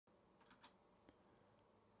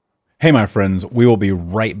Hey, my friends, we will be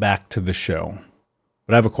right back to the show.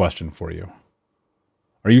 But I have a question for you.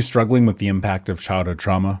 Are you struggling with the impact of childhood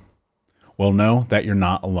trauma? Well, know that you're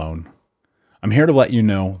not alone. I'm here to let you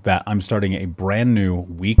know that I'm starting a brand new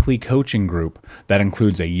weekly coaching group that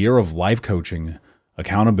includes a year of life coaching,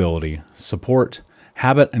 accountability, support,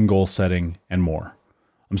 habit and goal setting, and more.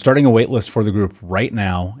 I'm starting a waitlist for the group right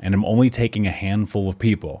now, and I'm only taking a handful of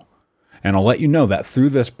people. And I'll let you know that through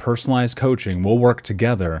this personalized coaching, we'll work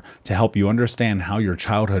together to help you understand how your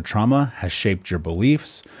childhood trauma has shaped your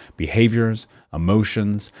beliefs, behaviors,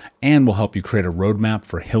 emotions, and will help you create a roadmap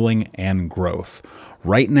for healing and growth.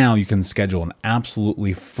 Right now, you can schedule an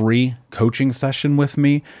absolutely free coaching session with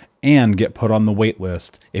me and get put on the wait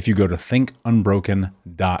list if you go to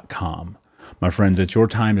thinkunbroken.com. My friends, it's your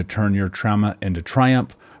time to turn your trauma into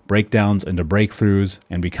triumph, breakdowns into breakthroughs,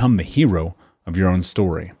 and become the hero of your own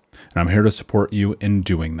story. And I'm here to support you in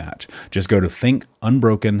doing that. Just go to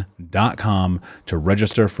thinkunbroken.com to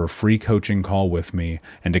register for a free coaching call with me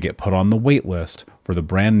and to get put on the wait list for the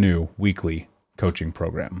brand new weekly coaching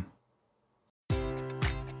program.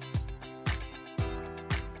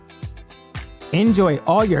 Enjoy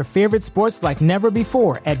all your favorite sports like never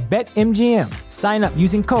before at BetMGM. Sign up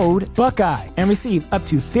using code Buckeye and receive up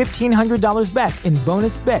to $1,500 back in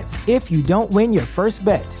bonus bets if you don't win your first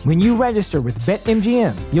bet. When you register with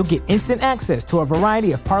BetMGM, you'll get instant access to a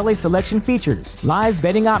variety of parlay selection features, live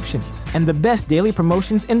betting options, and the best daily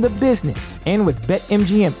promotions in the business. And with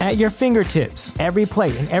BetMGM at your fingertips, every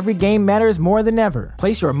play and every game matters more than ever.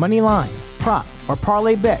 Place your money line, prop, or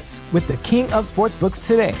parlay bets with the king of sportsbooks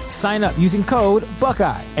today. Sign up using code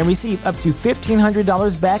Buckeye and receive up to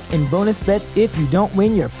 $1,500 back in bonus bets if you don't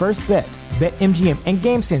win your first bet. BetMGM and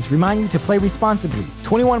GameSense remind you to play responsibly.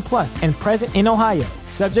 21 plus and present in Ohio,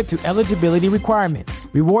 subject to eligibility requirements.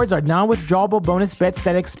 Rewards are non-withdrawable bonus bets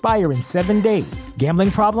that expire in 7 days. Gambling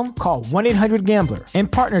problem? Call 1-800-GAMBLER. In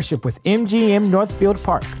partnership with MGM Northfield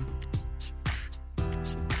Park.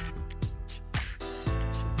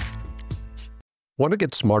 Want to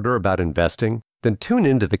get smarter about investing? Then tune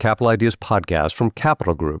into the Capital Ideas podcast from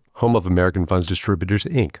Capital Group, home of American Funds Distributors,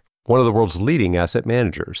 Inc., one of the world's leading asset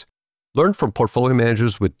managers. Learn from portfolio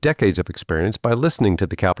managers with decades of experience by listening to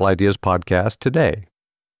the Capital Ideas podcast today.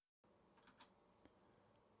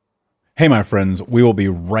 Hey, my friends, we will be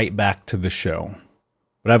right back to the show.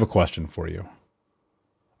 But I have a question for you.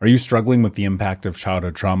 Are you struggling with the impact of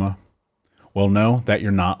childhood trauma? Well, know that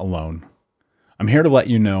you're not alone. I'm here to let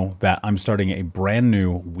you know that I'm starting a brand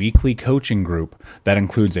new weekly coaching group that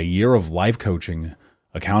includes a year of life coaching,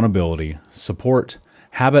 accountability, support,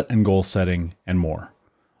 habit and goal setting, and more.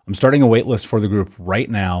 I'm starting a waitlist for the group right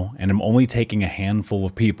now, and I'm only taking a handful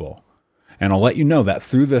of people. And I'll let you know that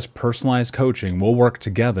through this personalized coaching, we'll work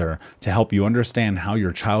together to help you understand how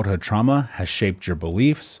your childhood trauma has shaped your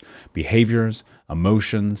beliefs, behaviors,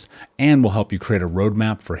 emotions, and will help you create a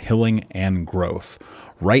roadmap for healing and growth.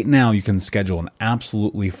 Right now, you can schedule an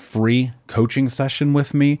absolutely free coaching session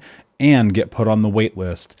with me and get put on the wait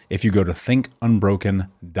list if you go to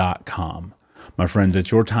thinkunbroken.com. My friends,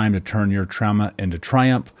 it's your time to turn your trauma into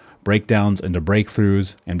triumph, breakdowns into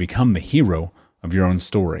breakthroughs, and become the hero of your own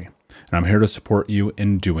story. And I'm here to support you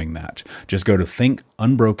in doing that. Just go to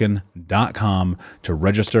thinkunbroken.com to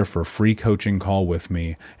register for a free coaching call with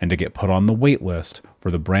me and to get put on the wait list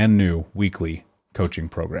for the brand new weekly coaching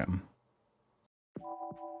program.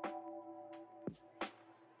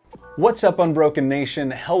 What's up, Unbroken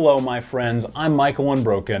Nation? Hello, my friends. I'm Michael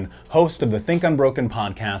Unbroken, host of the Think Unbroken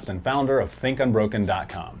podcast and founder of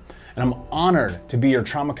thinkunbroken.com. And I'm honored to be your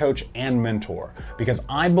trauma coach and mentor because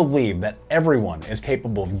I believe that everyone is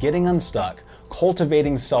capable of getting unstuck,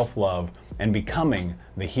 cultivating self-love, and becoming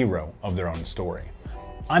the hero of their own story.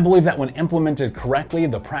 I believe that when implemented correctly,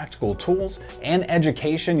 the practical tools and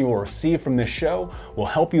education you will receive from this show will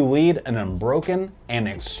help you lead an unbroken and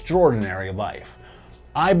extraordinary life.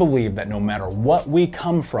 I believe that no matter what we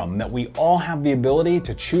come from, that we all have the ability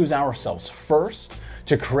to choose ourselves first,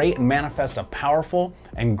 to create and manifest a powerful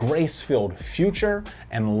and grace-filled future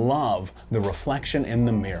and love the reflection in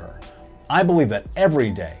the mirror. I believe that every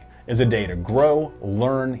day is a day to grow,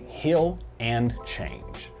 learn, heal, and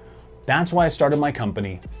change. That's why I started my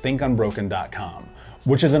company, thinkunbroken.com,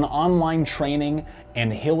 which is an online training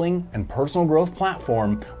and healing and personal growth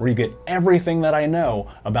platform where you get everything that I know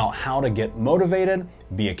about how to get motivated,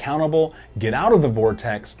 be accountable, get out of the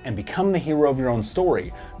vortex, and become the hero of your own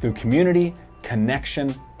story through community,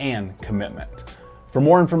 connection, and commitment. For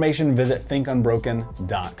more information, visit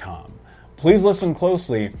thinkunbroken.com. Please listen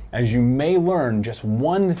closely, as you may learn just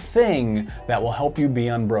one thing that will help you be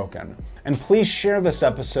unbroken. And please share this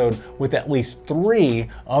episode with at least 3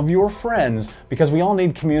 of your friends, because we all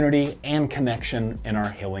need community and connection in our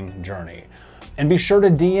healing journey. And be sure to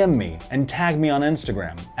DM me and tag me on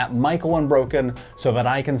Instagram at MichaelUnbroken so that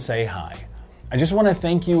I can say hi. I just want to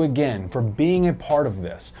thank you again for being a part of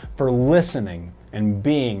this, for listening, and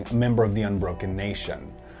being a member of the Unbroken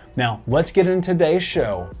Nation. Now, let's get into today's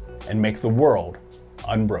show and make the world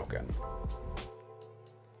unbroken.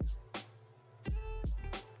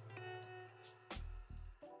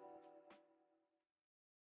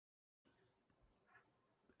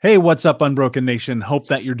 Hey, what's up, Unbroken Nation? Hope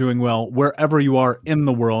that you're doing well wherever you are in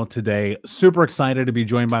the world today. Super excited to be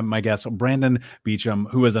joined by my guest, Brandon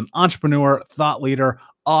Beachum, who is an entrepreneur, thought leader,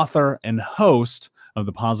 author, and host of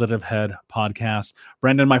the Positive Head podcast.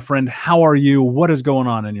 Brandon, my friend, how are you? What is going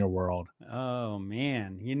on in your world? Oh,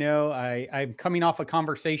 man. I'm coming off a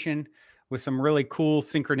conversation with some really cool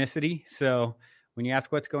synchronicity. So when you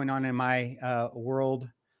ask what's going on in my world,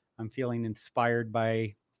 I'm feeling inspired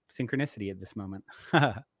by synchronicity at this moment.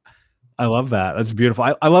 I love that. That's beautiful.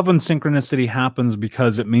 I love when synchronicity happens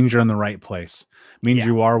because it means you're in the right place. It means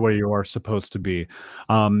you are where you are supposed to be.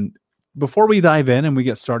 Before we dive in and we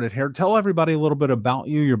get started here, tell everybody a little bit about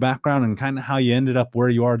you, your background, and kind of how you ended up where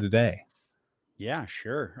you are today. Yeah,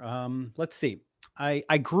 sure. Let's see.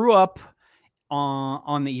 I grew up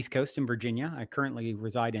on the East Coast in Virginia. I currently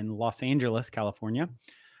reside in Los Angeles, California.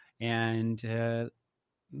 And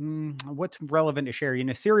what's relevant to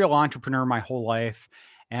share? Serial entrepreneur my whole life,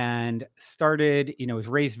 and started, was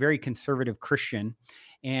raised very conservative Christian.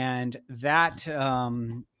 And that,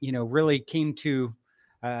 really came to,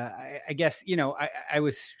 I guess, I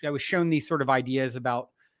was shown these sort of ideas about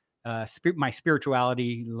my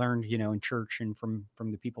spirituality, learned, in church and from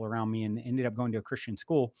the people around me, and ended up going to a Christian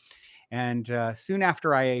school. And soon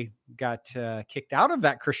after I got kicked out of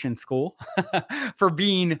that Christian school for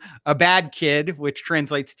being a bad kid, which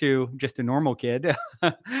translates to just a normal kid,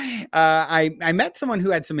 I met someone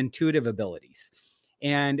who had some intuitive abilities.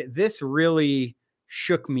 And this really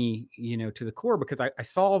shook me, to the core, because I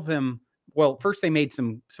saw them. Well, first they made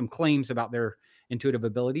some claims about their intuitive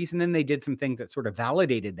abilities, and then they did some things that sort of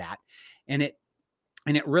validated that. And it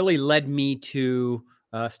really led me to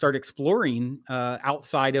start exploring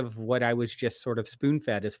outside of what I was just sort of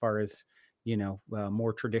spoon-fed as far as,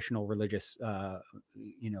 more traditional religious,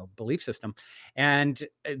 belief system. And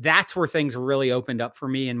that's where things really opened up for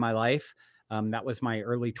me in my life. That was my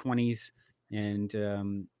early 20s.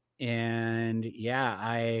 And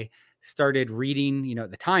I started reading,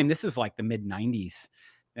 at the time, this is like the mid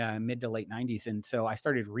to late 90s. And so I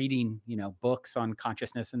started reading, books on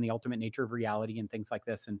consciousness and the ultimate nature of reality and things like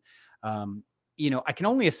this. And, I can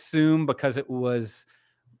only assume, because it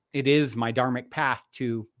is my dharmic path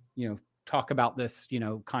to, talk about this,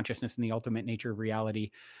 consciousness and the ultimate nature of reality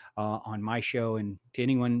on my show, and to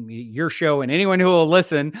anyone, your show, and anyone who will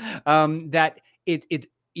listen, that it,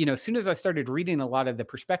 as soon as I started reading a lot of the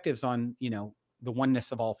perspectives on, the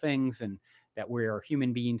oneness of all things, and that we're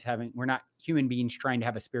not human beings trying to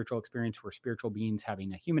have a spiritual experience, we're spiritual beings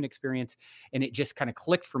having a human experience. And it just kind of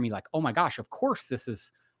clicked for me, like, oh my gosh, of course, this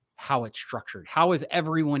is how it's structured. How is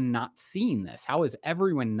everyone not seeing this? How is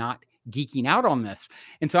everyone not geeking out on this?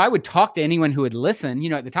 And so I would talk to anyone who would listen.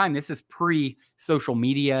 At the time, this is pre-social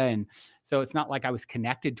media. And so it's not like I was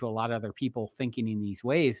connected to a lot of other people thinking in these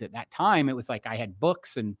ways. At that time, it was like I had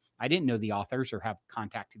books and I didn't know the authors or have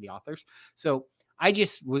contact to the authors. So I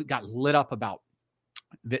just got lit up about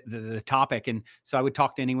the topic. And so I would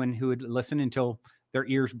talk to anyone who would listen until their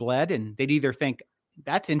ears bled, and they'd either think,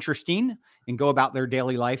 that's interesting, and go about their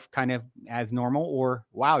daily life kind of as normal, or,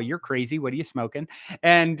 wow, you're crazy, what are you smoking?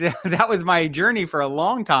 And that was my journey for a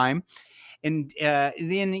long time. And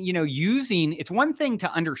then, it's one thing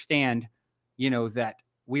to understand, that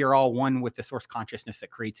we are all one with the source consciousness that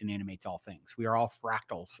creates and animates all things. We are all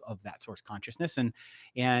fractals of that source consciousness.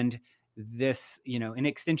 And this, in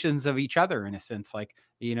extensions of each other, in a sense, like,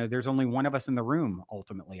 there's only one of us in the room,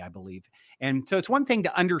 ultimately, I believe. And so it's one thing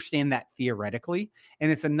to understand that theoretically,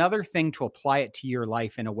 and it's another thing to apply it to your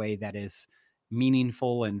life in a way that is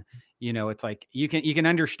meaningful. And, it's like, you can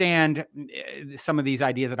understand some of these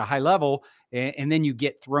ideas at a high level, and then you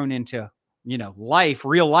get thrown into,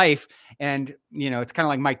 real life. And, it's kind of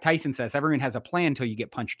like Mike Tyson says, everyone has a plan until you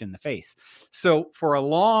get punched in the face. So for a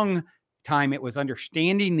long time, it was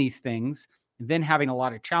understanding these things, and then having a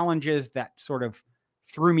lot of challenges that sort of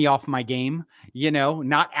threw me off my game,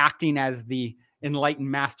 not acting as the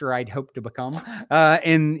enlightened master I'd hoped to become,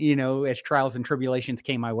 as trials and tribulations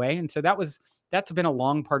came my way. And so that's been a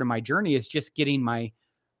long part of my journey, is just getting my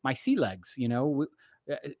my sea legs.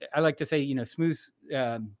 I like to say,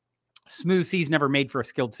 smooth seas never made for a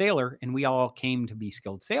skilled sailor, and we all came to be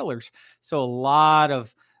skilled sailors. So a lot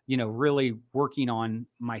of, really working on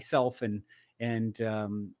myself and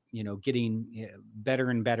getting better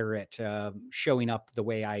and better at showing up the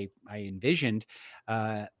way I envisioned.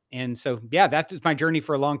 And so, yeah, that's my journey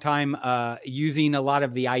for a long time, using a lot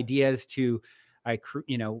of the ideas to,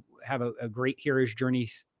 have a great hero's journey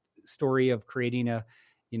story of creating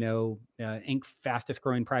Inc. fastest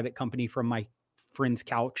growing private company from my friend's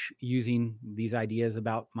couch, using these ideas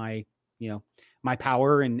about my, my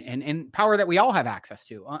power and power that we all have access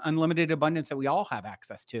to, unlimited abundance that we all have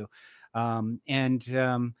access to.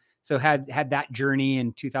 So had that journey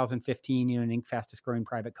in 2015, Inc. fastest growing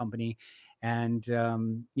private company. And,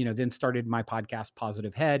 then started my podcast,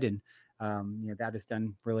 Positive Head. And, that has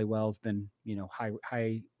done really well. It's been,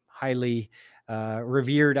 highly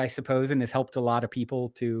revered, I suppose, and has helped a lot of people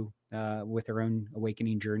to with their own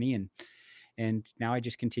awakening journey. And now I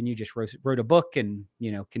just continue, wrote a book, and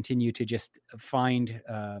continue to just find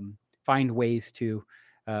ways to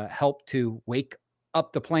help to wake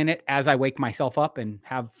up the planet as I wake myself up, and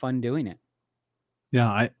have fun doing it.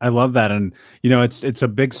 Yeah, I love that. And it's a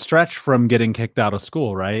big stretch from getting kicked out of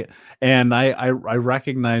school, right? And I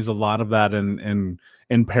recognize a lot of that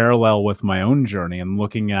in parallel with my own journey, and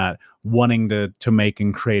looking at wanting to make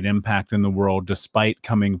and create impact in the world, despite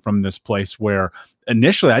coming from this place where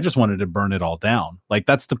initially I just wanted to burn it all down. Like,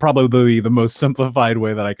 that's probably the most simplified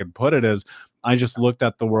way that I could put it. Is I just looked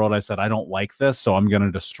at the world, I said, I don't like this, so I'm going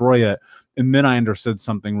to destroy it. And then I understood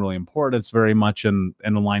something really important. It's very much in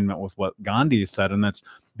alignment with what Gandhi said, and that's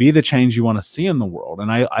be the change you want to see in the world.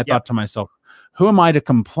 And I thought to myself, who am I to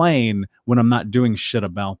complain when I'm not doing shit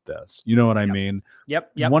about this? You know what I mean?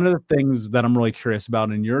 Yep. One of the things that I'm really curious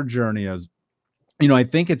about in your journey is, I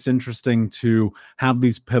think it's interesting to have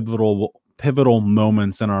these pivotal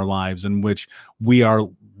moments in our lives in which we are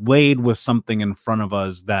laid with something in front of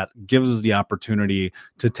us that gives us the opportunity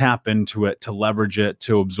to tap into it, to leverage it,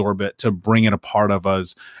 to absorb it, to bring it a part of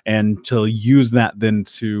us, and to use that then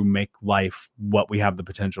to make life what we have the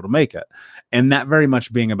potential to make it. And that very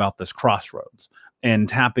much being about this crossroads and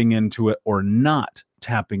tapping into it or not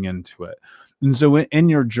tapping into it. And so in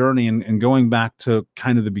your journey, and going back to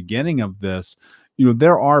kind of the beginning of this,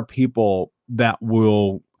 there are people that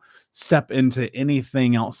will step into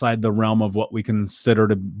anything outside the realm of what we consider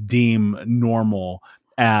to deem normal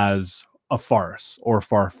as a farce or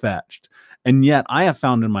far-fetched. And yet I have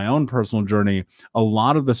found in my own personal journey, a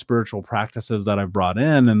lot of the spiritual practices that I've brought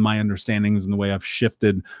in, and my understandings and the way I've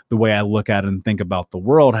shifted the way I look at and think about the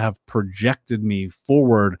world, have projected me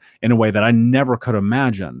forward in a way that I never could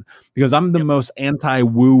imagine, because I'm the most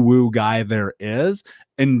anti-woo-woo guy there is,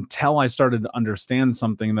 until I started to understand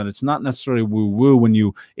something, that it's not necessarily woo-woo when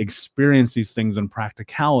you experience these things in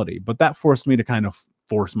practicality. But that forced me to kind of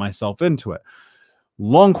force myself into it.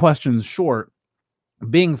 Long question short,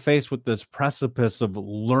 being faced with this precipice of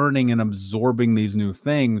learning and absorbing these new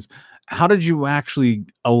things, how did you actually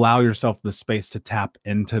allow yourself the space to tap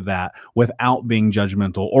into that without being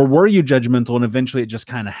judgmental? Or were you judgmental and eventually it just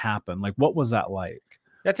kind of happened? Like, what was that like?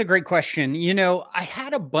 That's a great question. I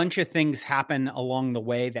had a bunch of things happen along the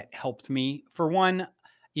way that helped me. For one,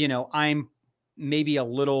 I'm maybe a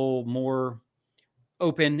little more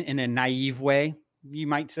open in a naive way, you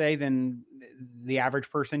might say, than the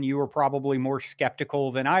average person. You were probably more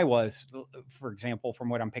skeptical than I was, for example, from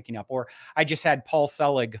what I'm picking up. Or I just had Paul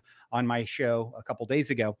Selig on my show a couple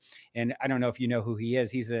days ago, and I don't know if you know who he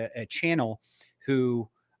is. He's a channel who,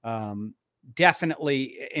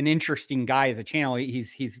 definitely an interesting guy as a channel.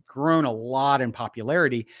 He's grown a lot in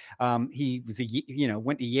popularity. He was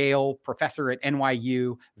went to Yale, professor at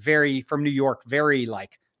NYU, very from New York, very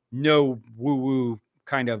like no woo-woo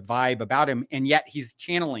kind of vibe about him. And yet he's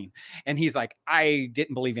channeling, and he's like, I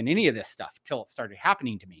didn't believe in any of this stuff till it started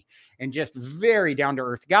happening to me. And just very down to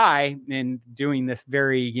earth guy, and doing this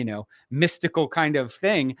very, mystical kind of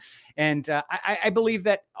thing. And I believe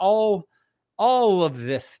that all of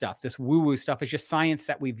this stuff, this woo-woo stuff, is just science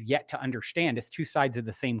that we've yet to understand. It's two sides of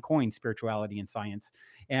the same coin, spirituality and science.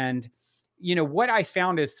 And, what I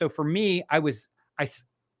found is, so for me, I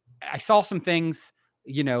saw some things,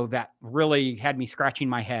 that really had me scratching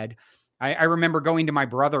my head. I remember going to my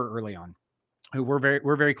brother early on, who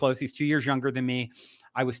we're very close. He's 2 years younger than me.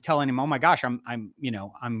 I was telling him, oh my gosh, I'm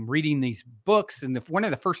reading these books. And one of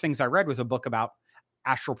the first things I read was a book about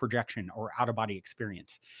astral projection or out of body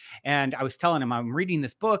experience. And I was telling him, I'm reading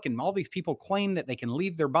this book, and all these people claim that they can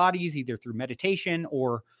leave their bodies either through meditation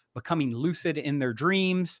or becoming lucid in their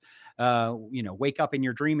dreams, wake up in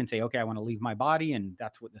your dream and say, okay, I want to leave my body. And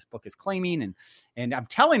that's what this book is claiming. And I'm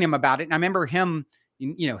telling him about it. And I remember him,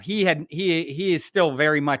 he is still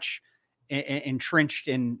very much entrenched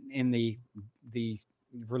in the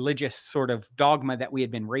religious sort of dogma that we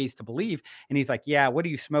had been raised to believe. And he's like, yeah, what are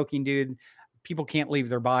you smoking, dude? People can't leave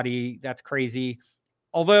their body. That's crazy.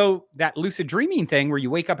 Although that lucid dreaming thing where you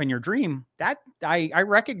wake up in your dream, that I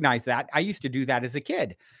recognize that. I used to do that as a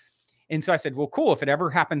kid. And so I said, well, cool. If it ever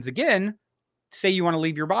happens again, say you want to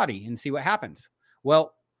leave your body and see what happens.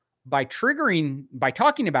 Well, by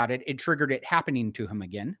talking about it, it triggered it happening to him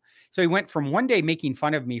again. So he went from one day making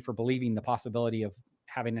fun of me for believing the possibility of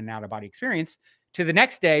having an out-of-body experience to the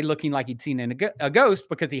next day looking like he'd seen a ghost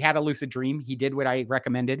because he had a lucid dream. He did what I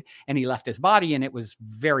recommended and he left his body, and it was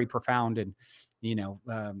very profound and,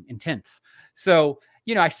 intense. So,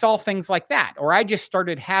 I saw things like that, or I just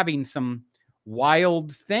started having some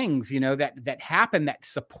wild things, that happened that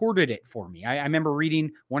supported it for me. I remember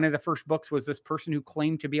reading one of the first books was this person who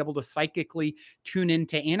claimed to be able to psychically tune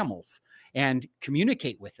into animals and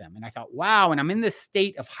communicate with them. And I thought, wow. And I'm in this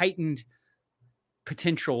state of heightened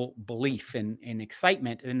potential belief and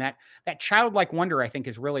excitement. And that childlike wonder, I think,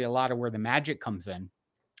 is really a lot of where the magic comes in.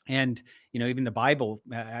 And, even the Bible,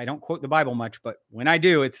 I don't quote the Bible much, but when I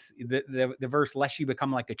do, it's the verse, lest you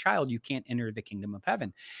become like a child, you can't enter the kingdom of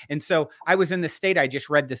heaven. And so I was in this state. I just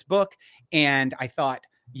read this book and I thought,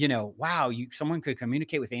 wow, someone could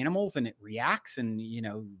communicate with animals and it reacts and,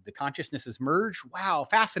 the consciousness is merged. Wow,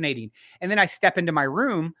 fascinating. And then I step into my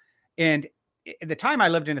room, and at the time I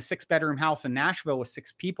lived in a 6-bedroom house in Nashville with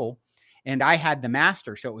 6 people. And I had the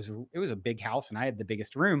master. So it was a big house and I had the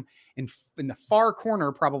biggest room. And in the far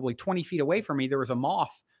corner, probably 20 feet away from me, there was a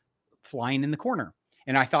moth flying in the corner.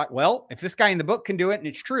 And I thought, well, if this guy in the book can do it and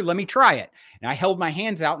it's true, let me try it. And I held my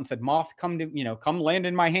hands out and said, moth, come land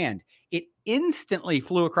in my hand. It instantly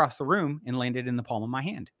flew across the room and landed in the palm of my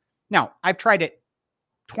hand. Now, I've tried it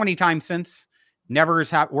 20 times since, never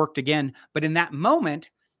has worked again. But in that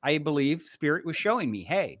moment, I believe spirit was showing me,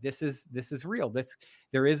 hey, this is real.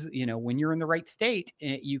 There is, when you're in the right state,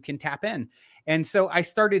 you can tap in. And so I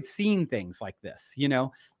started seeing things like this,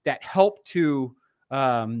 that help to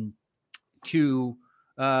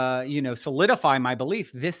solidify my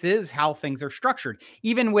belief. This is how things are structured.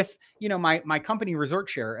 Even with, my company Resort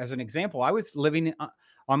Share, as an example, I was living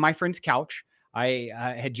on my friend's couch. I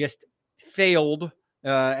had just failed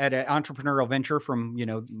at an entrepreneurial venture from,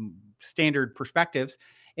 standard perspectives.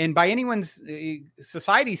 And by anyone's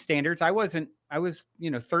society standards, I was,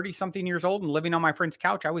 30 something years old and living on my friend's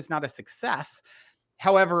couch. I was not a success.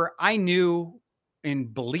 However, I knew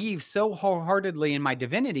and believed so wholeheartedly in my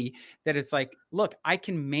divinity that it's like, look, I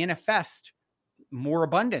can manifest more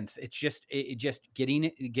abundance. It's just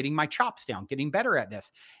getting my chops down, getting better at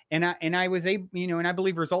this. And I was able, and I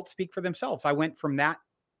believe results speak for themselves. I went from that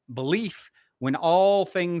belief when all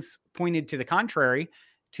things pointed to the contrary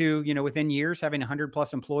to, within years, having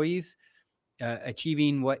 100+ employees,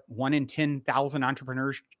 achieving what 1 in 10,000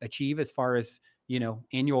 entrepreneurs achieve as far as,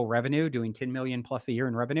 annual revenue, doing 10 million plus a year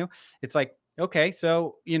in revenue. It's like, okay,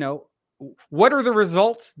 so, what are the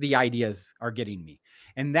results the ideas are getting me?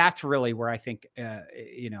 And that's really where I think,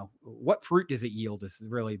 what fruit does it yield is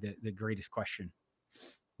really the greatest question.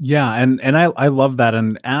 Yeah. And I love that.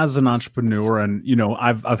 And as an entrepreneur, and,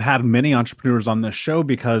 I've had many entrepreneurs on this show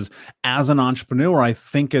because as an entrepreneur, I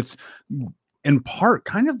think it's in part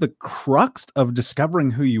kind of the crux of discovering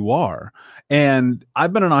who you are. And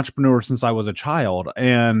I've been an entrepreneur since I was a child,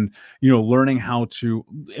 and, learning how to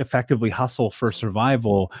effectively hustle for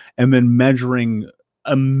survival and then measuring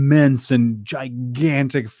immense and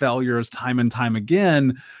gigantic failures time and time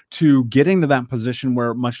again to getting to that position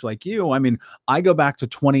where, much like you, I mean, I go back to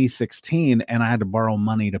 2016 and I had to borrow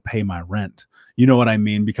money to pay my rent. You know what I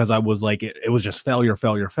mean? Because I was like, it was just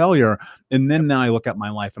failure. And then now I look at my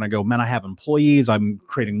life and I go, man, I have employees. I'm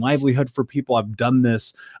creating livelihood for people. I've done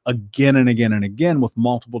this again and again and again with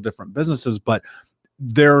multiple different businesses. But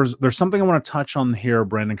there's something I want to touch on here,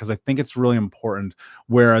 Brandon, because I think it's really important,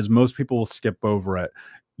 whereas most people will skip over it.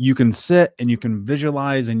 You can sit and you can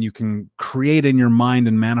visualize and you can create in your mind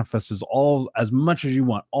and manifest as much as you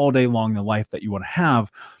want all day long the life that you want to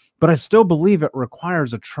have. But I still believe it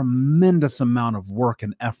requires a tremendous amount of work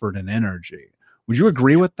and effort and energy. Would you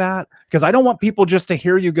agree with that? Because I don't want people just to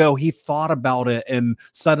hear you go, he thought about it and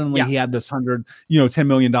suddenly he had this $10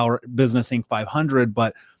 million business, Inc. 500.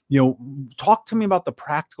 But, talk to me about the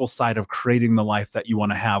practical side of creating the life that you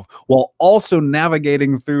want to have while also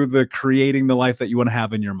navigating through the creating the life that you want to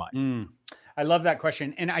have in your mind. I love that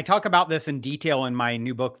question. And I talk about this in detail in my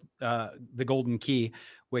new book, The Golden Key,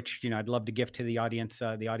 which, I'd love to gift to the audience,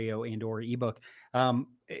 the audio and or ebook.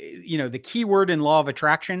 The key word in law of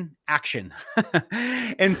attraction, action.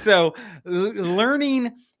 And so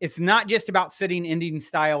learning, it's not just about sitting Indian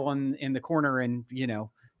style in the corner and,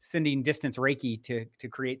 sending distance Reiki to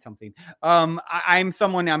create something. I'm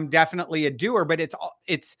definitely a doer, but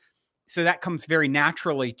so that comes very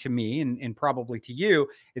naturally to me and probably to you,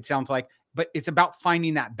 it sounds like, but it's about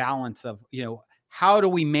finding that balance of, how do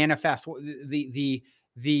we manifest the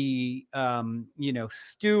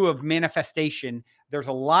stew of manifestation. There's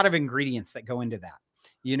a lot of ingredients that go into that,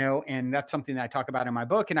 and that's something that I talk about in my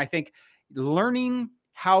book. And I think learning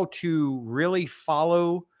how to really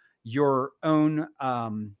follow your own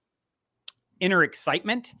inner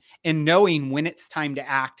excitement and knowing when it's time to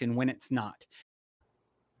act and when it's not.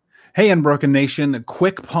 Hey, Unbroken Nation, a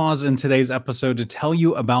quick pause in today's episode to tell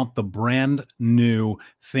you about the brand new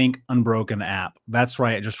Think Unbroken app. That's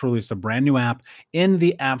right, I just released a brand new app in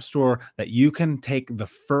the App Store that you can take the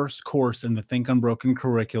first course in the Think Unbroken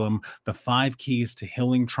curriculum, The 5 Keys to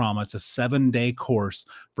Healing Trauma. It's a 7-day course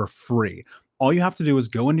for free. All you have to do is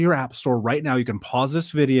go into your App Store right now. You can pause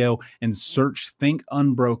this video and search Think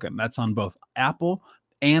Unbroken. That's on both Apple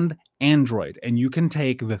and Android. And you can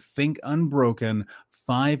take the Think Unbroken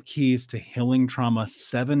 5 Keys to Healing Trauma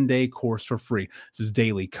 7-day course for free. This is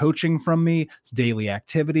daily coaching from me. It's daily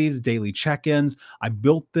activities, daily check-ins. I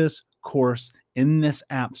built this course in this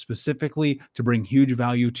app specifically to bring huge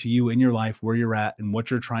value to you in your life, where you're at and what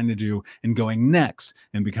you're trying to do and going next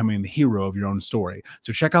and becoming the hero of your own story.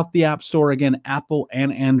 So check out the App Store, again, Apple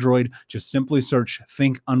and Android. Just simply search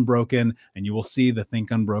Think Unbroken and you will see the Think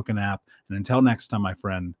Unbroken app. And until next time, my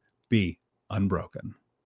friend, be unbroken.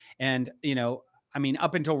 And,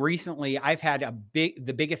 up until recently, I've had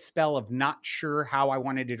the biggest spell of not sure how I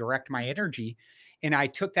wanted to direct my energy. And I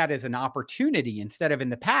took that as an opportunity. Instead of in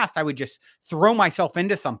the past, I would just throw myself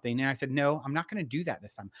into something. And I said, no, I'm not going to do that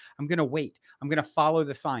this time. I'm going to wait. I'm going to follow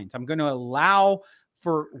the signs. I'm going to allow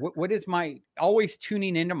for what is my always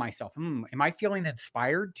tuning into myself. Am I feeling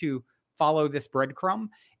inspired to follow this breadcrumb?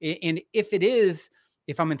 And if it is,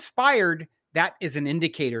 if I'm inspired, that is an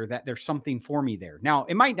indicator that there's something for me there. Now,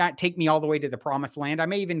 it might not take me all the way to the promised land. I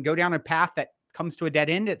may even go down a path that comes to a dead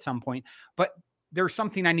end at some point, but there's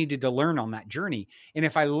something I needed to learn on that journey. And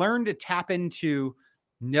if I learn to tap into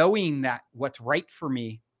knowing that what's right for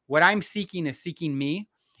me, what I'm seeking is seeking me,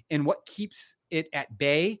 and what keeps it at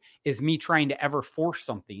bay is me trying to ever force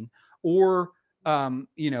something. Or,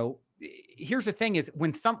 here's the thing is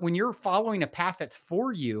when you're following a path that's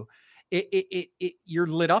for you, you're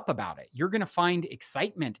lit up about it. You're going to find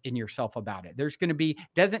excitement in yourself about it. There's going to be,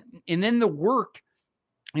 and then the work,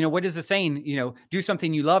 what is the saying? Do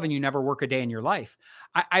something you love and you never work a day in your life.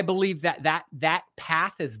 I believe that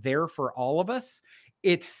path is there for all of us.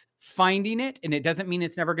 It's finding it. And it doesn't mean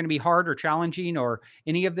it's never going to be hard or challenging or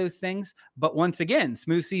any of those things. But once again,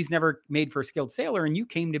 smooth seas never made for a skilled sailor, and you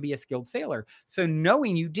came to be a skilled sailor. So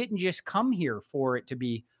knowing you didn't just come here for it to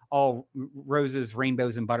be all roses,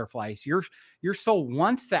 rainbows, and butterflies. Your soul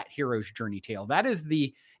wants that hero's journey tale.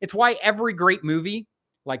 It's why every great movie,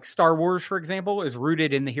 like Star Wars, for example, is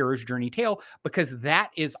rooted in the hero's journey tale, because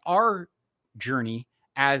that is our journey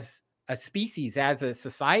as a species, as a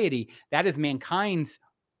society. That is mankind's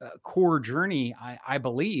core journey, I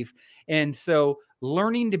believe. And so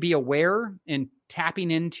learning to be aware and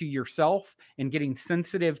tapping into yourself and getting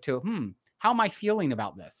sensitive to, how am I feeling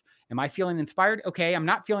about this? Am I feeling inspired? Okay, I'm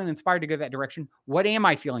not feeling inspired to go that direction. What am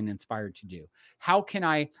I feeling inspired to do? How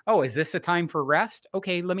can is this a time for rest?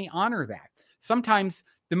 Okay, let me honor that. Sometimes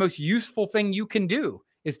the most useful thing you can do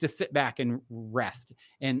is to sit back and rest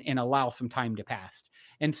and allow some time to pass.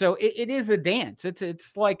 And so it is a dance.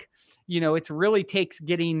 It's like, it really takes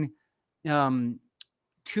getting tuned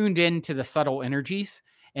into the subtle energies,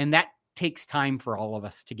 and that takes time for all of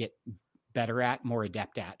us to get better at, more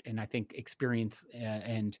adept at. And I think experience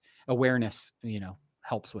and awareness,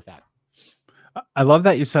 helps with that. I love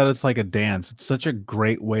that you said it's like a dance. It's such a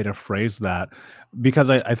great way to phrase that, because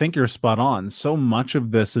I think you're spot on. So much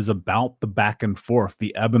of this is about the back and forth,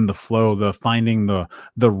 the ebb and the flow, the finding the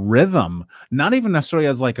rhythm, not even necessarily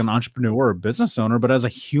as like an entrepreneur or business owner, but as a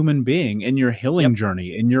human being in your healing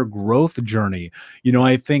journey, in your growth journey.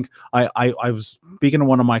 I think I was speaking to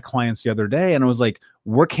one of my clients the other day, and I was like,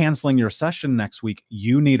 we're canceling your session next week.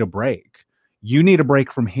 You need a break. you need a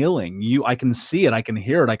break from healing. I can see it, I can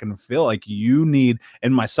hear it, I can feel like you need,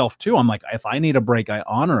 and myself too. I'm like, if I need a break, I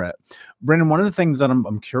honor it. Brandon, one of the things that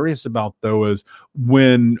I'm curious about though is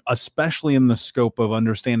when, especially in the scope of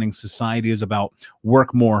understanding society is about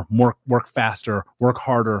work more, work faster, work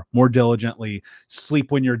harder, more diligently,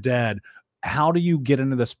 sleep when you're dead. How do you get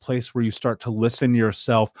into this place where you start to listen to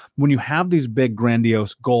yourself when you have these big,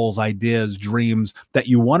 grandiose goals, ideas, dreams that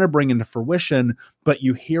you want to bring into fruition, but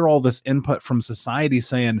you hear all this input from society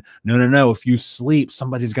saying, no, if you sleep,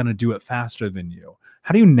 somebody's going to do it faster than you.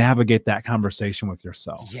 How do you navigate that conversation with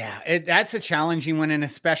yourself? Yeah, that's a challenging one. And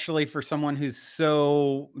especially for someone who's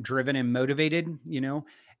so driven and motivated,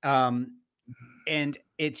 and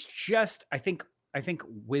it's just, I think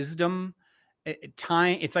wisdom,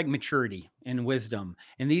 time, it's like maturity and wisdom,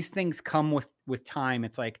 and these things come with time.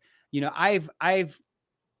 It's like, I've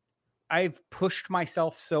pushed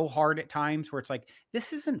myself so hard at times where it's like,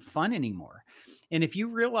 this isn't fun anymore. And if you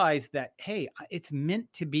realize that, hey, it's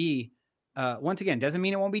meant to be, once again, doesn't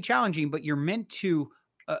mean it won't be challenging, but you're meant to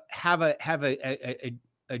have a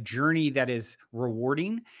journey that is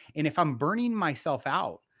rewarding. And if I'm burning myself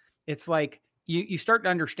out, it's like you start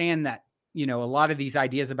to understand that, a lot of these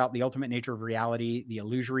ideas about the ultimate nature of reality, the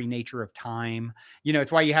illusory nature of time, it's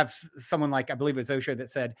why you have someone like, I believe it's Osho, that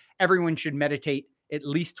said everyone should meditate at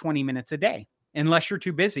least 20 minutes a day. Unless you're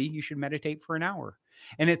too busy, you should meditate for an hour.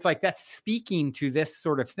 And it's like, that's speaking to this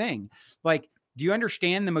sort of thing. Like, do you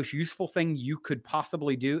understand the most useful thing you could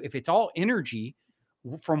possibly do? If it's all energy,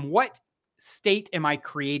 from what state am I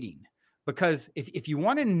creating? Because if you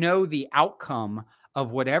want to know the outcome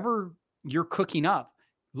of whatever you're cooking up,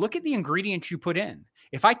 look at the ingredients you put in.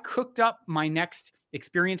 If I cooked up my next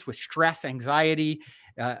experience with stress, anxiety,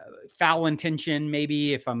 foul intention,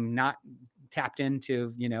 maybe if I'm not tapped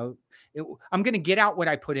into, I'm going to get out what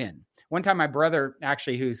I put in. One time, my brother,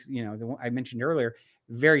 actually, who's, the one I mentioned earlier,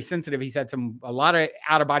 very sensitive, he's had a lot of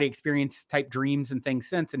out of body experience type dreams and things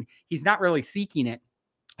since, and he's not really seeking it.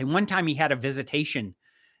 And one time he had a visitation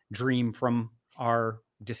dream from our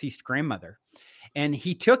deceased grandmother. And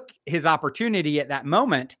he took his opportunity at that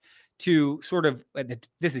moment to sort of,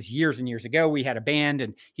 this is years and years ago, we had a band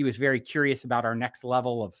and he was very curious about our next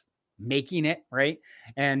level of making it, right?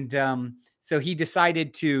 And so he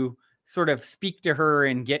decided to sort of speak to her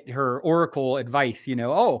and get her oracle advice,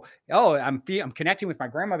 I'm connecting with my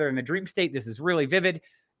grandmother in the dream state. This is really vivid.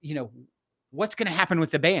 What's going to happen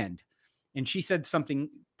with the band? And she said something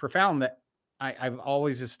profound that I've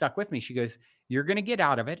always has stuck with me. She goes, you're going to get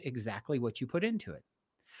out of it exactly what you put into it.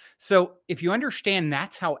 So if you understand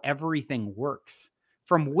that's how everything works,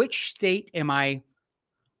 from which state am I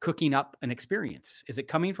cooking up an experience? Is it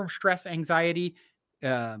coming from stress, anxiety,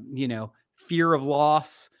 fear of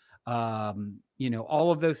loss,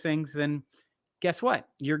 all of those things? Then guess what?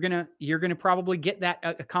 You're gonna probably get that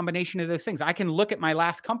a combination of those things. I can look at my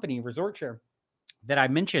last company, Resort Share, that I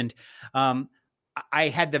mentioned. I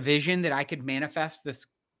had the vision that I could manifest this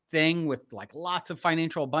thing with like lots of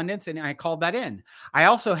financial abundance, and I called that in. I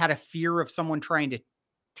also had a fear of someone trying to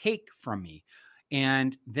take from me,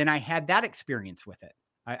 and then I had that experience with it.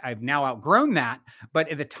 I've now outgrown that, but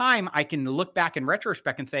at the time I can look back in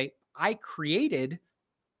retrospect and say, I created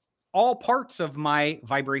all parts of my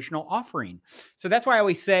vibrational offering. So that's why I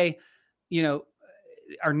always say,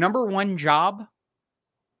 our number one job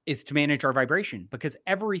is to manage our vibration, because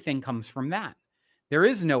everything comes from that. There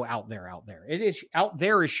is no out there. It is out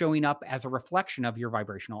there is showing up as a reflection of your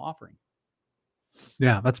vibrational offering.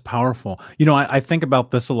 Yeah, that's powerful. I think about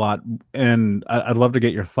this a lot, and I'd love to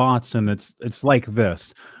get your thoughts. And it's like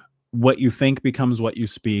this: what you think becomes what you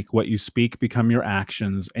speak become your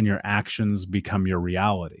actions, and your actions become your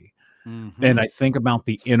reality. Mm-hmm. And I think about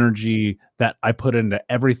the energy that I put into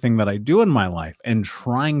everything that I do in my life, and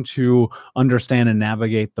trying to understand and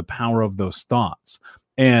navigate the power of those thoughts.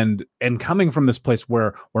 And coming from this place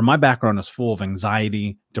where my background is full of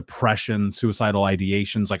anxiety, depression, suicidal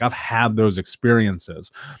ideations, like I've had those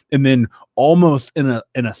experiences. And then almost in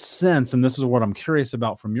a sense, and this is what I'm curious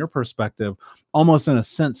about from your perspective, almost in a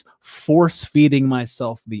sense, force feeding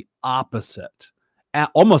myself the opposite,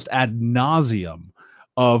 almost ad nauseum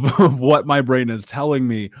of what my brain is telling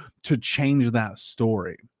me to change that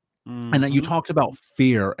story. Mm-hmm. And you talked about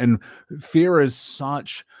fear, and fear is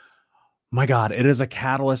such... my God, it is a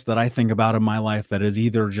catalyst that I think about in my life that is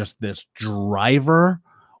either just this driver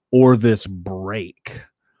or this brake.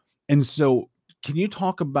 And so Can you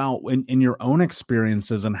talk about in your own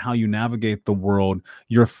experiences and how you navigate the world,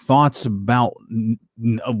 your thoughts about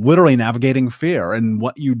literally navigating fear and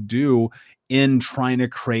what you do in trying to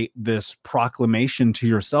create this proclamation to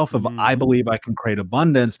yourself of, I believe I can create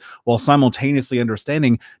abundance, while simultaneously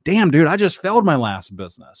understanding, damn, dude, I just failed my last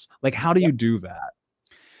business. Like, how do you do that?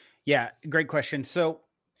 Yeah, great question. So,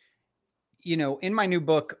 in my new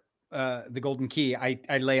book, The Golden Key,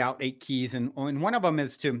 I lay out 8 keys, and one of them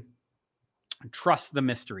is to trust the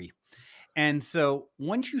mystery. And so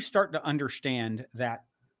once you start to understand that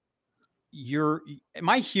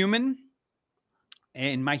my human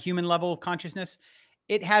level of consciousness,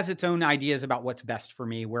 it has its own ideas about what's best for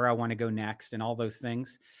me, where I want to go next, and all those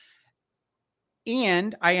things.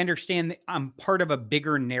 And I understand that I'm part of a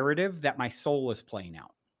bigger narrative that my soul is playing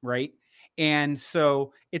out, right? And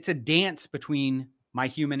so it's a dance between my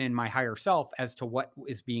human and my higher self as to what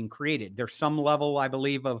is being created. There's some level, I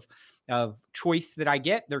believe, of choice that I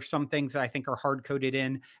get. There's some things that I think are hard coded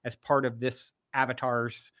in as part of this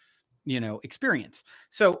avatar's, experience.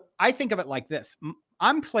 So I think of it like this.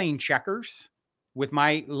 I'm playing checkers with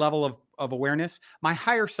my level of awareness. My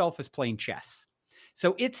higher self is playing chess.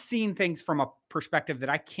 So it's seeing things from a perspective that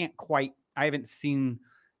I haven't seen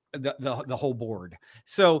the whole board.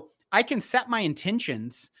 So I can set my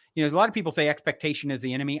intentions. A lot of people say expectation is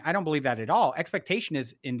the enemy. I don't believe that at all. Expectation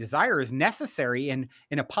is in desire is necessary and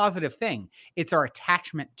a positive thing. It's our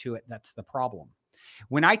attachment to it that's the problem.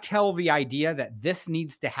 When I tell the idea that this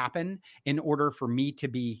needs to happen in order for me to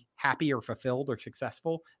be happy or fulfilled or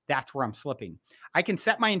successful, that's where I'm slipping. I can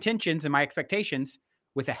set my intentions and my expectations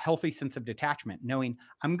with a healthy sense of detachment, knowing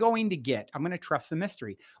I'm going to trust the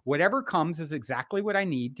mystery. Whatever comes is exactly what I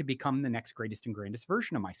need to become the next greatest and grandest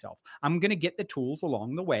version of myself. I'm going to get the tools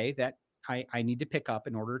along the way that I need to pick up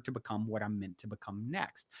in order to become what I'm meant to become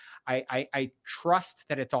next. I trust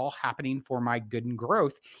that it's all happening for my good and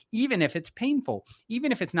growth, even if it's painful,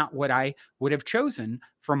 even if it's not what I would have chosen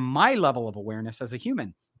from my level of awareness as a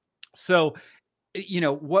human. So,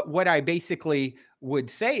 what I basically would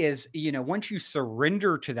say is, once you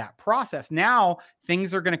surrender to that process, now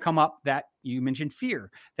things are going to come up that you mentioned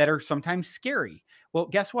fear that are sometimes scary. Well,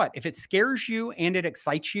 guess what? If it scares you and it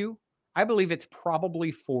excites you, I believe it's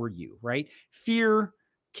probably for you, right? Fear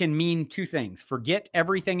can mean 2 things: forget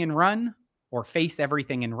everything and run, or face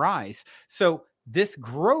everything and rise. So this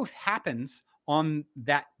growth happens on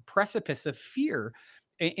that precipice of fear.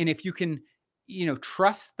 And if you can,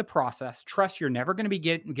 trust the process, trust you're never going to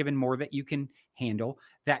be given more that you can handle,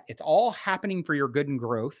 that it's all happening for your good and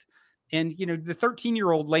growth. And, the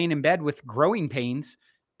 13-year-old laying in bed with growing pains,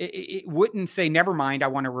 it wouldn't say, never mind, I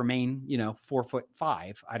want to remain,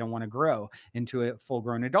 4'5". I don't want to grow into a full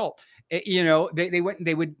grown adult. There's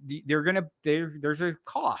a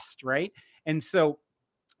cost, right? And so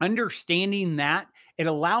understanding that, it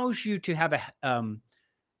allows you to have a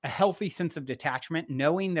healthy sense of detachment,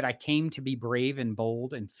 knowing that I came to be brave and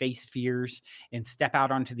bold and face fears and step out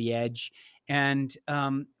onto the edge. And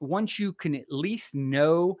once you can at least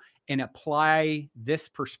know and apply this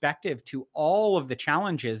perspective to all of the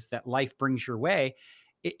challenges that life brings your way,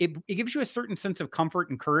 it gives you a certain sense of comfort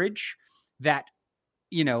and courage that,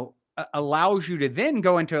 allows you to then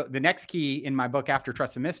go into the next key in my book, After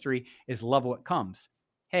Trust and Mystery, is love what comes.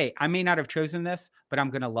 Hey, I may not have chosen this, but I'm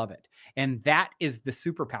going to love it. And that is the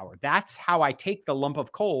superpower. That's how I take the lump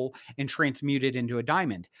of coal and transmute it into a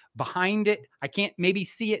diamond. Behind it, I can't maybe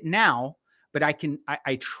see it now, but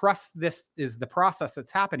I trust this is the process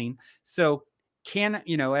that's happening. So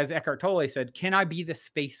as Eckhart Tolle said, can I be the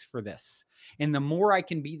space for this? And the more I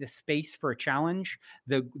can be the space for a challenge,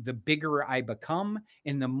 the bigger I become.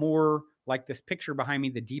 And the more, like this picture behind me,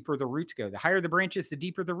 the deeper the roots go. The higher the branches, the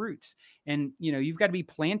deeper the roots. And, you've got to be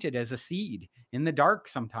planted as a seed in the dark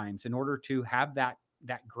sometimes in order to have that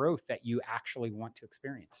growth that you actually want to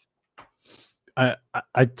experience.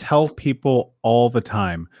 I tell people all the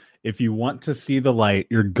time, if you want to see the light,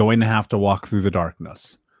 you're going to have to walk through the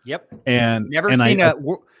darkness. Yep. And you've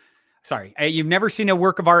never seen a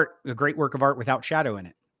work of art, a great work of art, without shadow in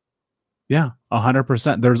it. Yeah,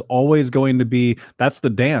 100%. There's always going to be, that's the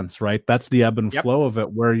dance, right? That's the ebb and flow of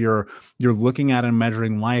it, where you're looking at and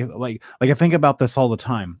measuring life. Like I think about this all the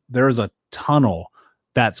time. There is a tunnel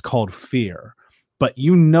that's called fear. But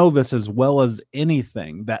this as well as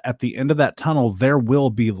anything, that at the end of that tunnel, there will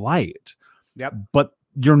be light. Yep. But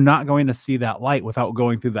you're not going to see that light without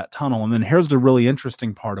going through that tunnel. And then here's the really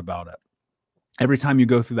interesting part about it. Every time you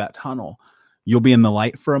go through that tunnel, you'll be in the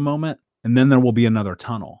light for a moment, and then there will be another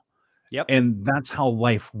tunnel. Yep. And that's how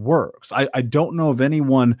life works. I don't know of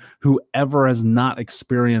anyone who ever has not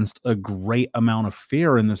experienced a great amount of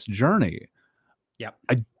fear in this journey. Yep.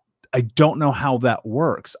 I don't know how that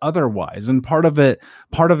works otherwise. And part of it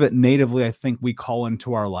natively, I think we call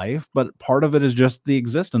into our life, but part of it is just the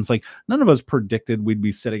existence. Like none of us predicted we'd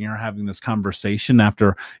be sitting here having this conversation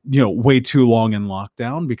after, way too long in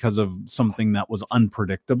lockdown because of something that was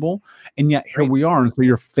unpredictable. And yet here we are. And so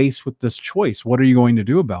you're faced with this choice. What are you going to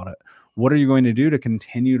do about it? What are you going to do to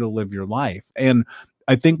continue to live your life? And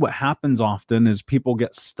I think what happens often is people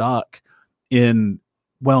get stuck in,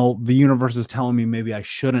 well, the universe is telling me maybe I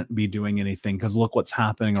shouldn't be doing anything because look what's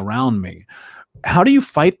happening around me. How do you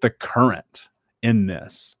fight the current in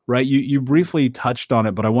this, right? You briefly touched on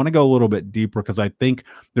it, but I want to go a little bit deeper because I think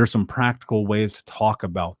there's some practical ways to talk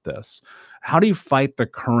about this. How do you fight the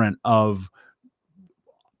current of,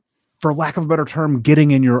 for lack of a better term,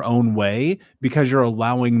 getting in your own way because you're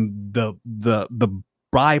allowing the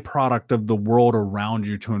byproduct of the world around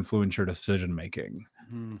you to influence your decision making?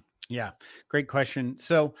 Yeah, great question.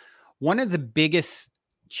 So one of the biggest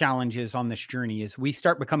challenges on this journey is we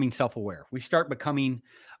start becoming self-aware. We start becoming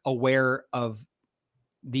aware of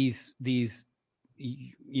these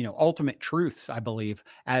ultimate truths, I believe,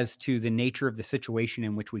 as to the nature of the situation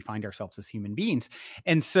in which we find ourselves as human beings.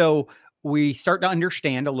 And so we start to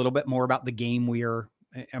understand a little bit more about the game we are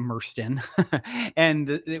immersed in and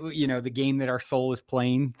the game that our soul is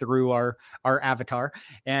playing through our avatar.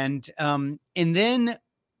 And then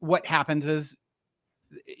what happens is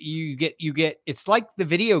you get it's like the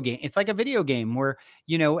video game. It's like a video game where,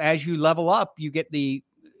 as you level up, you get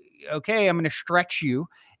okay, I'm going to stretch you,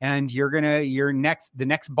 and the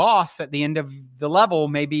next boss at the end of the level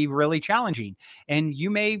may be really challenging, and you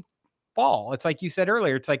may fall. It's like you said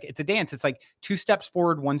earlier, it's a dance. It's like 2 steps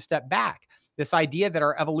forward, 1 step back. This idea that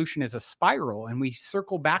our evolution is a spiral and we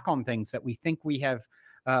circle back on things that we think we have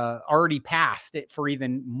already passed it for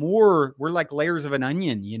even more. We're like layers of an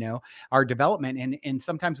onion, our development. And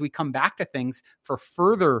sometimes we come back to things for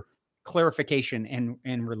further clarification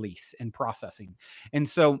and release and processing. And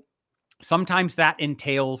so sometimes that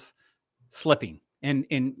entails slipping and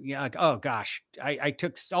like, oh gosh, I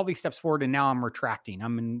took all these steps forward and now I'm retracting.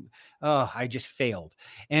 I just failed.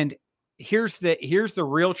 And here's the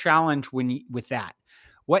real challenge with that.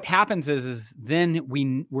 What happens is then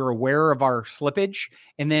we're aware of our slippage,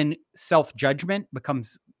 and then self-judgment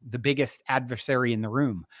becomes the biggest adversary in the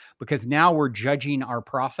room, because now we're judging our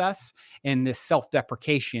process and this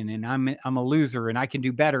self-deprecation, and I'm a loser and I can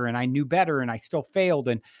do better and I knew better and I still failed.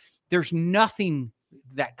 And there's nothing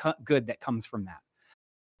good that comes from that.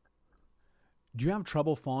 Do you have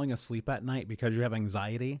trouble falling asleep at night because you have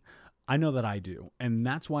anxiety? I know that I do, and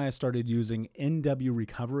that's why I started using NW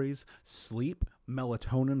Recovery's sleep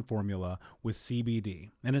melatonin formula with CBD.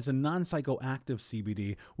 And it's a non-psychoactive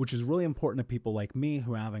CBD, which is really important to people like me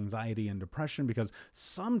who have anxiety and depression, because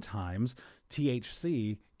sometimes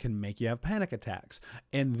THC can make you have panic attacks,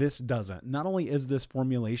 and this doesn't. Not only is this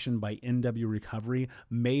formulation by NW Recovery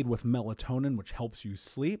made with melatonin, which helps you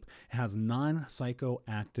sleep, it has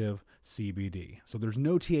non-psychoactive CBD. So there's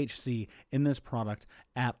no THC in this product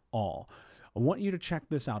at all. I want you to check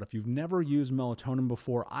this out. If you've never used melatonin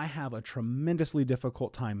before, I have a tremendously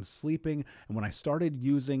difficult time sleeping. And when I started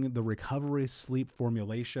using the Recovery Sleep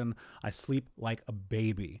formulation, I sleep like a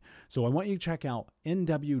baby. So I want you to check out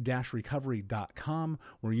nw-recovery.com,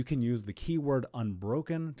 where you can use the keyword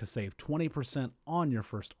unbroken to save 20% on your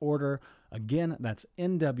first order. Again, that's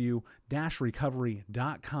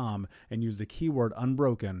nw-recovery.com and use the keyword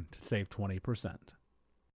unbroken to save 20%.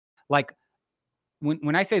 Like,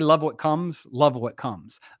 when I say love what comes, love what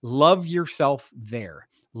comes. Love yourself there.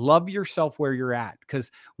 Love yourself where you're at.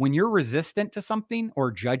 Because when you're resistant to something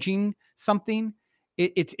or judging something,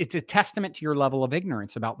 it's a testament to your level of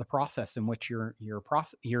ignorance about the process in which you're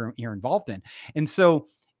involved in. And so,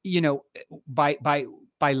 by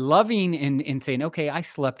loving and saying, okay, I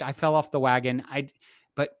slipped, I fell off the wagon,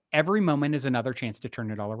 but every moment is another chance to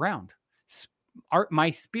turn it all around.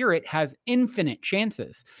 My spirit has infinite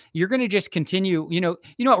chances. You're going to just continue.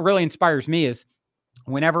 What really inspires me is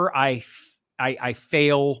whenever I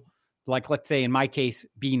fail, like, let's say in my case,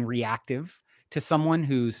 being reactive to someone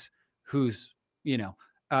who's the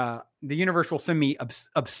universe will send me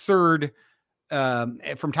absurd,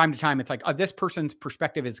 from time to time. It's like, this person's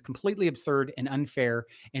perspective is completely absurd and unfair.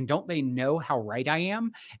 And don't they know how right I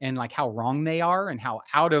am, and like how wrong they are, and how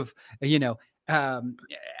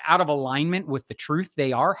out of alignment with the truth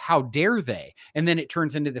they are? How dare they? And then it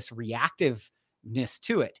turns into this reactiveness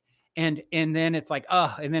to it. And then it's like,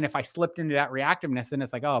 and then if I slipped into that reactiveness, then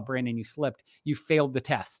it's like, oh, Brandon, you slipped, you failed the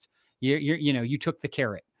test. You took the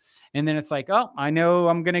carrot. And then it's like, oh, I know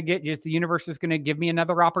I'm going to the universe is going to give me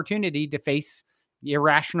another opportunity to face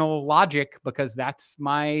irrational logic because that's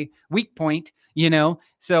my weak point,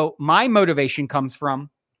 So my motivation comes from,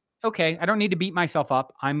 okay, I don't need to beat myself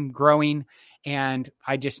up. I'm growing. And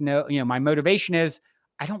I just know, my motivation is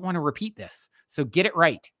I don't want to repeat this. So get it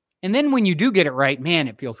right. And then when you do get it right, man,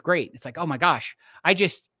 it feels great. It's like, oh my gosh, I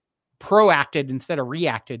just proacted instead of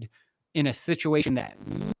reacted in a situation that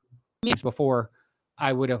before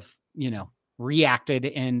I would have, reacted.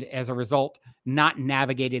 And as a result, not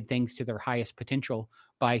navigated things to their highest potential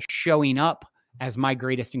by showing up as my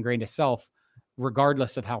greatest and greatest self,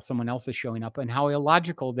 regardless of how someone else is showing up and how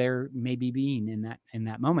illogical they're maybe being in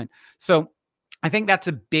that moment. So I think that's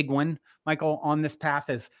a big one, Michael, on this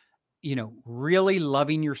path is, really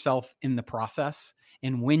loving yourself in the process.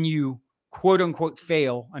 And when you quote unquote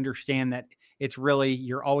fail, understand that it's really,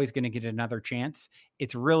 you're always going to get another chance.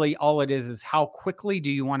 It's really all it is how quickly do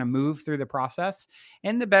you want to move through the process?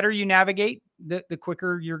 And the better you navigate, the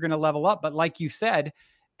quicker you're going to level up. But like you said,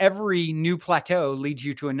 every new plateau leads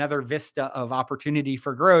you to another vista of opportunity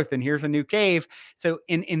for growth. And here's a new cave. So,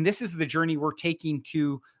 and this is the journey we're taking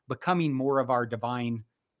to becoming more of our divine,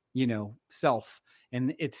 self.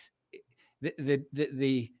 And it's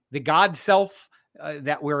the God self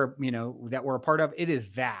that we're a part of. It is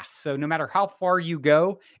vast. So no matter how far you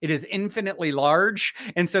go, it is infinitely large.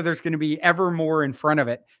 And so there's going to be ever more in front of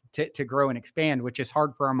it to grow and expand, which is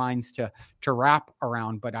hard for our minds to wrap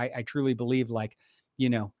around. But I truly believe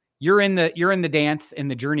you're in the dance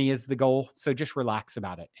and the journey is the goal. So just relax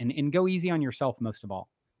about it and go easy on yourself most of all.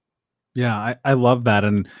 Yeah, I love that.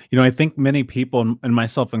 And, I think many people, and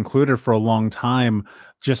myself included for a long time,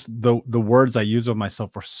 just the words I use of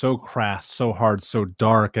myself were so crass, so hard, so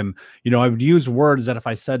dark. And, I would use words that if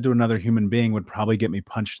I said to another human being would probably get me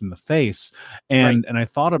punched in the face. And, and I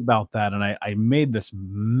thought about that and I made this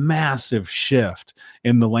massive shift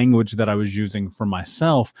in the language that I was using for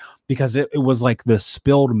myself because it was like the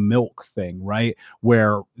spilled milk thing, right?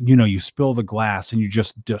 Where, you spill the glass and you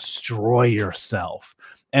just destroy yourself.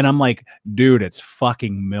 And I'm like, dude, it's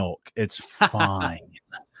fucking milk. It's fine.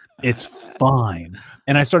 It's fine.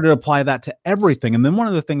 And I started to apply that to everything. And then one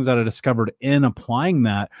of the things that I discovered in applying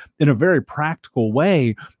that in a very practical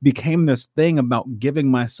way became this thing about giving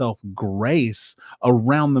myself grace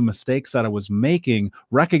around the mistakes that I was making,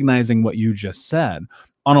 recognizing what you just said.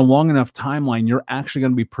 On a long enough timeline, you're actually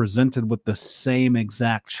going to be presented with the same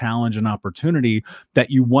exact challenge and opportunity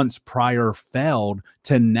that you once prior failed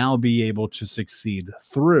to now be able to succeed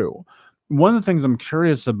through. One of the things I'm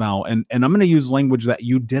curious about, and I'm going to use language that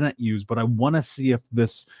you didn't use, but I want to see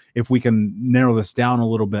if we can narrow this down a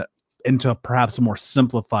little bit into perhaps a more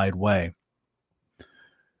simplified way.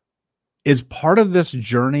 Is part of this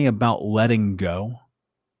journey about letting go?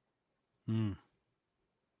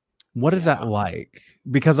 What is that like?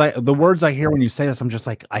 Because the words I hear when you say this, I'm just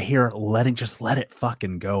like, I hear just let it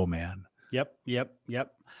fucking go, man. Yep.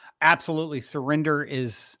 Absolutely. Surrender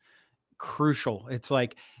is crucial. It's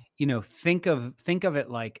like, think of it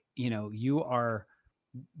like, you are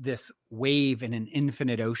this wave in an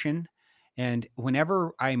infinite ocean. And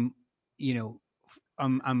whenever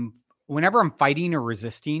whenever I'm fighting or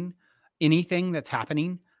resisting anything that's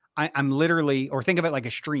happening, I'm literally, or think of it like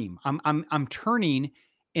a stream. I'm turning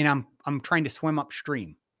and I'm trying to swim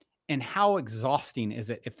upstream. And how exhausting is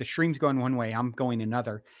it if the stream's going one way, I'm going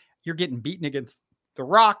another? You're getting beaten against the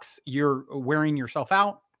rocks. You're wearing yourself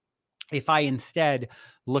out. If I instead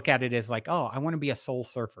look at it as like, oh, I want to be a soul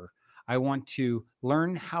surfer. I want to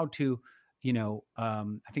learn how to, I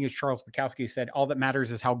think it's Charles Bukowski who said, all that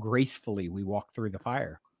matters is how gracefully we walk through the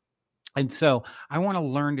fire. And so I want to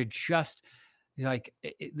learn to just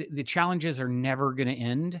the challenges are never going to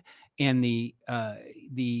end. And the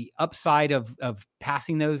upside of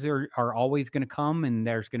passing those are always going to come. And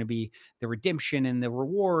there's going to be the redemption and the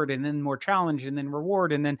reward and then more challenge and then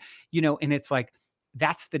reward. And then, and it's like,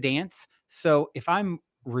 that's the dance. So if I'm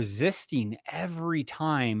resisting every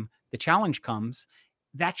time the challenge comes,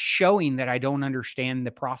 that's showing that I don't understand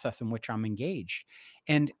the process in which I'm engaged.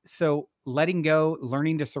 And so letting go,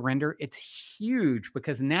 learning to surrender, it's huge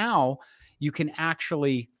because now you can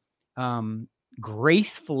actually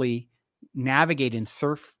gracefully navigate and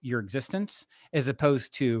surf your existence as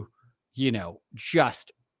opposed to,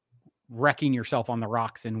 just wrecking yourself on the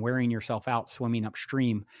rocks and wearing yourself out swimming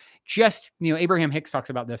upstream. Just, Abraham Hicks talks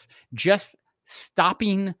about this. Just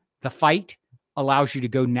stopping the fight allows you to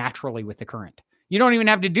go naturally with the current. You don't even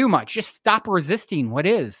have to do much. Just stop resisting what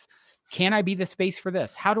is. Can I be the space for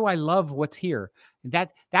this? How do I love what's here?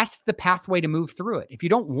 That's the pathway to move through it. If you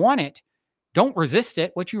don't want it, don't resist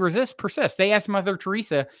it. What you resist persists. They asked Mother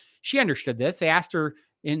Teresa. She understood this. They asked her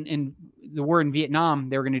in the war in Vietnam,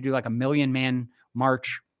 they were going to do like a 1 million man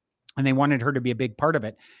march and they wanted her to be a big part of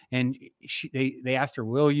it. And they asked her,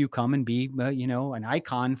 will you come and be, an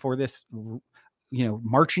icon for this,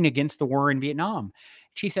 marching against the war in Vietnam?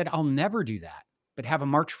 She said, I'll never do that, but have a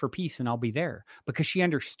march for peace and I'll be there, because she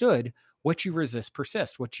understood what you resist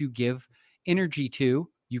persists. What you give energy to,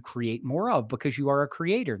 you create more of, because you are a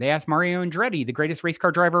creator. They asked Mario Andretti, the greatest race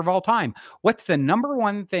car driver of all time, what's the number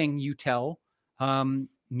one thing you tell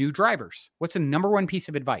new drivers? What's the number one piece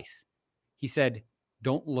of advice? He said,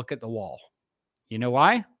 don't look at the wall. You know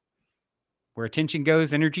why? Where attention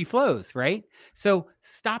goes, energy flows, right? So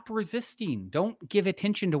stop resisting. Don't give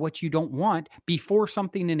attention to what you don't want. Be for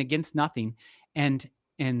something and against nothing. And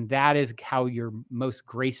that is how you're most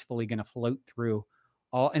gracefully going to float through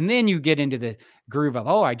all. And then you get into the groove of,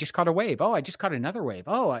 oh, I just caught a wave. Oh, I just caught another wave.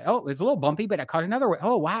 Oh, it's a little bumpy, but I caught another wave.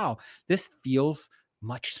 Oh, wow, this feels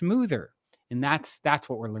much smoother. And that's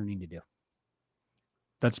what we're learning to do.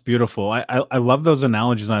 That's beautiful. I love those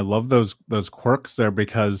analogies, and I love those quirks there,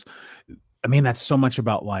 because I mean, that's so much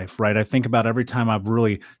about life, right? I think about every time I've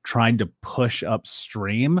really tried to push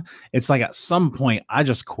upstream, it's like at some point I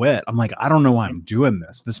just quit. I'm like, I don't know why I'm doing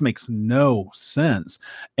this. This makes no sense.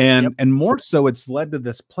 And more so, it's led to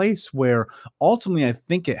this place where ultimately I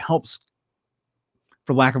think it helps,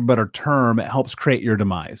 for lack of a better term, it helps create your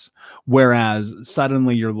demise. Whereas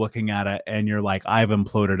suddenly you're looking at it and you're like, I've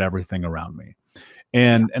imploded everything around me.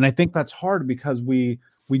 And I think that's hard, because we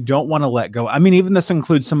don't want to let go. I mean, even this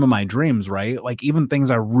includes some of my dreams, right? Like even things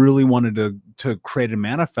I really wanted to create and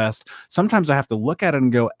manifest. Sometimes I have to look at it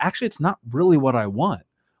and go, actually, it's not really what I want.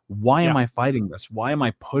 Why am I fighting this? Why am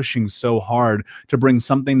I pushing so hard to bring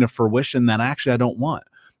something to fruition that actually I don't want?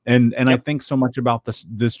 And I think so much about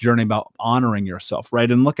this journey about honoring yourself, right?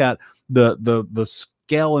 And look at the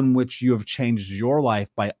scale in which you have changed your life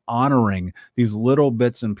by honoring these little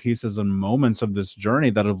bits and pieces and moments of this journey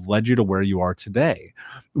that have led you to where you are today.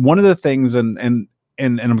 One of the things, and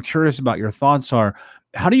I'm curious about your thoughts, are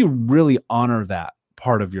how do you really honor that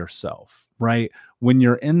part of yourself, right? When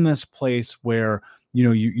you're in this place where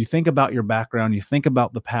you think about your background, you think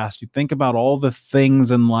about the past, you think about all the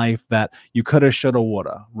things in life that you coulda, shoulda,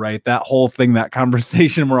 woulda, right? That whole thing, that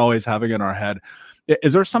conversation we're always having in our head.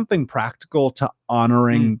 Is there something practical to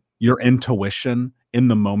honoring your intuition in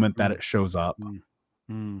the moment that it shows up?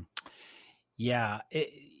 Yeah.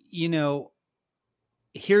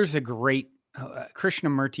 Here's a great,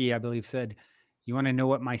 Krishnamurti, I believe, said, you want to know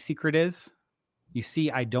what my secret is? You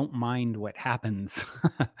see, I don't mind what happens.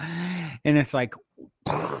 And it's like,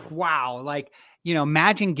 wow. Like,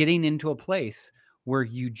 imagine getting into a place where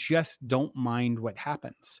you just don't mind what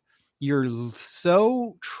happens. You're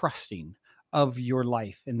so trusting of your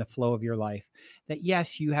life and the flow of your life that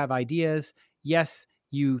yes, you have ideas. Yes,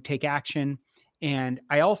 you take action. And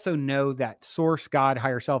I also know that source, God,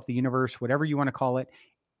 higher self, the universe, whatever you want to call it,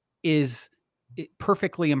 is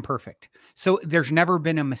perfectly imperfect. So there's never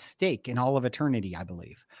been a mistake in all of eternity, I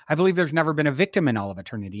believe. I believe there's never been a victim in all of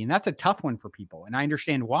eternity. And that's a tough one for people. And I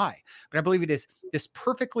understand why. But I believe it is this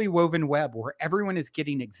perfectly woven web where everyone is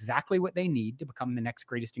getting exactly what they need to become the next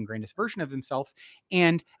greatest and grandest version of themselves.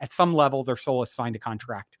 And at some level, their soul is signed a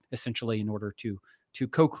contract, essentially, in order to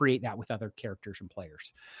co-create that with other characters and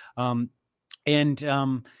players.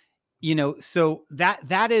 So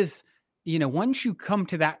that is, once you come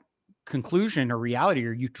to that conclusion or reality,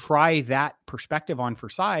 or you try that perspective on for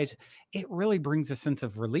size, it really brings a sense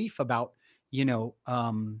of relief about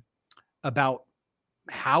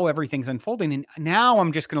how everything's unfolding. And now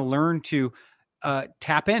I'm just going to learn to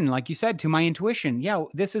tap in, like you said, to my intuition. Yeah,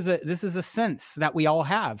 this is a sense that we all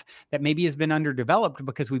have that maybe has been underdeveloped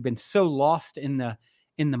because we've been so lost in the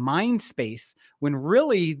mind space, when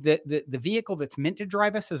really the vehicle that's meant to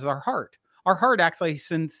drive us is our heart. Our heart actually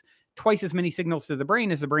sends twice as many signals to the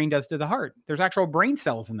brain as the brain does to the heart. There's actual brain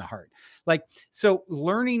cells in the heart. So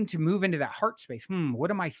learning to move into that heart space. What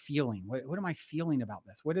am I feeling? What am I feeling about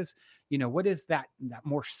this? What is that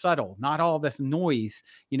more subtle, not all this noise,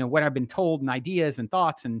 what I've been told and ideas and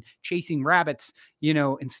thoughts and chasing rabbits,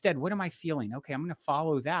 instead, what am I feeling? Okay, I'm going to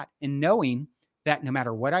follow that, and knowing that no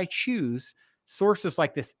matter what I choose, sources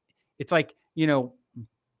like this, it's like,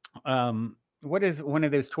 what is one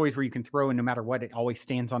of those toys where you can throw and no matter what, it always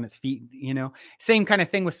stands on its feet, same kind of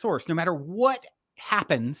thing with source. No matter what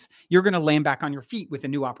happens, you're going to land back on your feet with a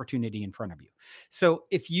new opportunity in front of you. So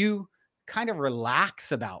if you kind of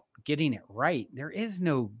relax about getting it right,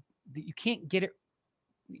 you can't get it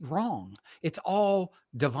wrong. It's all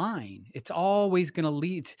divine. It's always going to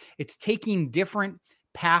lead. It's taking different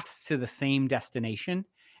paths to the same destination,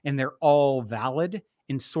 and they're all valid,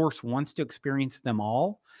 and source wants to experience them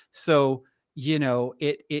all. So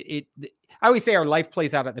I always say our life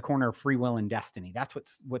plays out at the corner of free will and destiny. That's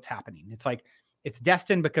what's happening. It's like, it's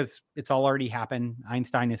destined because it's all already happened.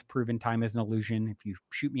 Einstein has proven time is an illusion. If you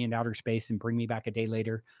shoot me into outer space and bring me back a day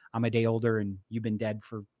later, I'm a day older and you've been dead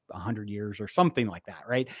for 100 years or something like that,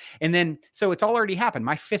 right? And then, so it's all already happened.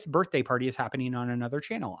 My 5th birthday party is happening on another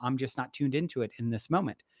channel. I'm just not tuned into it in this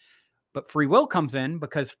moment. But free will comes in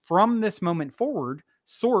because from this moment forward,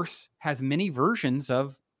 Source has many versions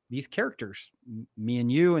of these characters, me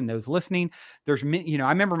and you and those listening. I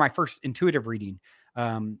remember my first intuitive reading,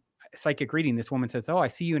 psychic reading. This woman says, "Oh, I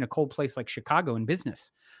see you in a cold place like Chicago in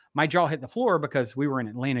business." My jaw hit the floor because we were in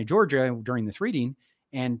Atlanta, Georgia during this reading.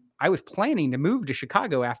 And I was planning to move to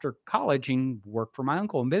Chicago after college and work for my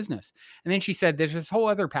uncle in business. And then she said, "There's this whole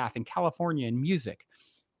other path in California in music."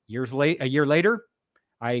 A year later,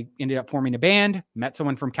 I ended up forming a band, met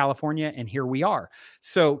someone from California, and here we are.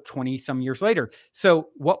 So 20 some years later. So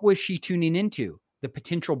what was she tuning into? The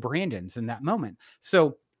potential Brandons in that moment.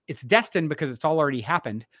 So it's destined because it's all already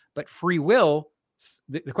happened, but free will,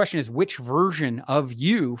 the question is, which version of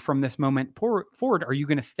you from this moment forward are you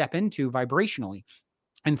going to step into vibrationally?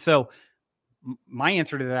 And so my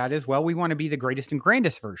answer to that is, well, we want to be the greatest and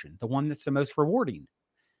grandest version, the one that's the most rewarding.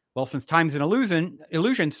 Well, since time's an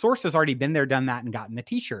illusion, Source has already been there, done that, and gotten the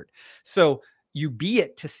t-shirt. So you be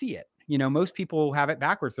it to see it. Most people have it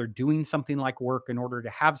backwards. They're doing something like work in order to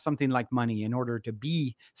have something like money, in order to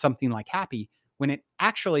be something like happy, when it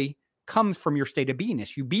actually comes from your state of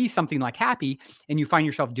beingness. You be something like happy, and you find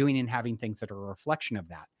yourself doing and having things that are a reflection of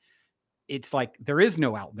that. It's like there is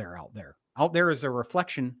no out there. Out there is a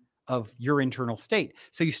reflection of your internal state.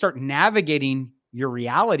 So you start navigating your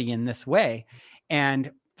reality in this way,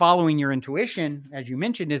 and following your intuition, as you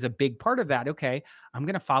mentioned, is a big part of that. Okay, I'm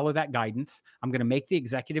going to follow that guidance. I'm going to make the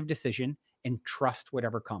executive decision and trust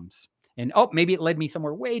whatever comes. And maybe it led me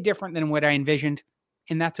somewhere way different than what I envisioned.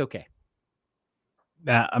 And that's okay.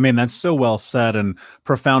 That's so well said and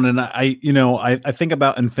profound. And I think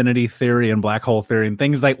about infinity theory and black hole theory and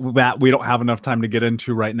things like that we don't have enough time to get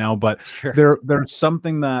into right now. But Sure. There's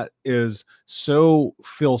something that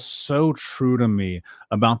feels so true to me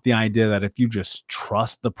about the idea that if you just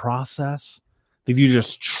trust the process, if you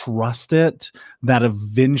just trust it, that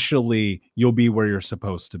eventually you'll be where you're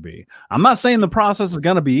supposed to be. I'm not saying the process is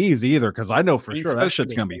going to be easy either, because I know for sure that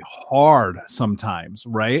shit's going to be hard sometimes,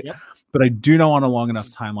 right? Yep. But I do know on a long enough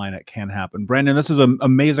timeline it can happen. Brandon, this is an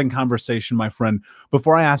amazing conversation, my friend.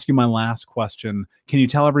 Before I ask you my last question, can you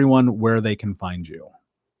tell everyone where they can find you?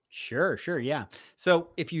 Sure. Yeah. So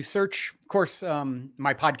if you search, of course,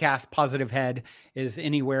 my podcast, Positive Head, is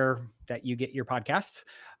anywhere that you get your podcasts.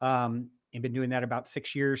 I've been doing that about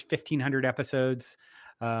 6 years, 1,500 episodes.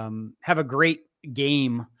 Have a great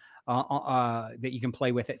game that you can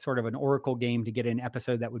play with it, sort of an oracle game to get an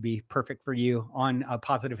episode that would be perfect for you on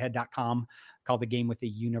positivehead.com, called The Game with the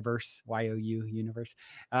Universe, YOU universe.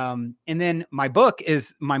 And then my book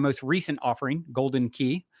is my most recent offering, Golden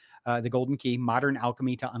Key. The Golden Key, Modern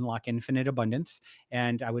Alchemy to Unlock Infinite Abundance.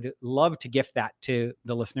 And I would love to gift that to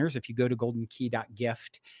the listeners. If you go to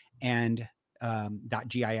goldenkey.gift and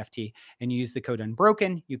 .gift and use the code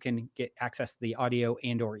Unbroken, you can get access to the audio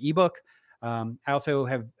and or ebook. I also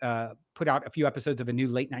have put out a few episodes of a new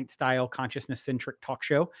late night style consciousness centric talk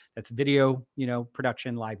show. That's video,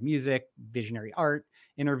 production, live music, visionary art,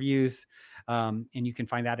 interviews. And you can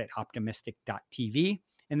find that at optimistic.tv.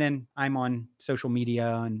 And then I'm on social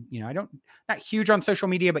media, and, not huge on social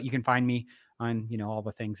media, but you can find me on, all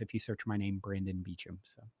the things if you search my name, Brandon Beachum.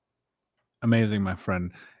 So amazing, my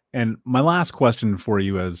friend. And my last question for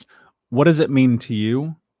you is, what does it mean to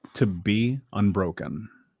you to be unbroken?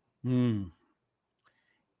 Yeah.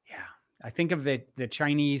 I think of the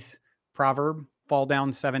Chinese proverb, fall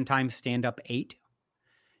down 7 times, stand up 8.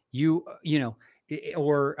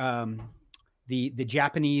 Or the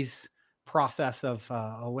Japanese process of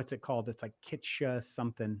what's it called? It's like kitcha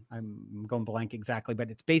something. I'm going blank exactly,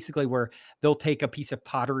 but it's basically where they'll take a piece of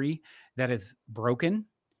pottery that is broken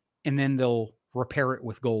and then they'll repair it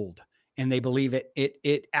with gold. And they believe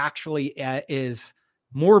it actually is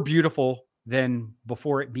more beautiful than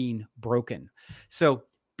before it being broken. So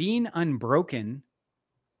being unbroken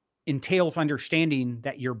entails understanding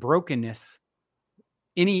that your brokenness,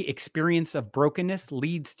 any experience of brokenness,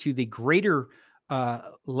 leads to the greater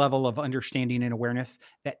level of understanding and awareness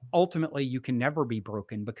that ultimately you can never be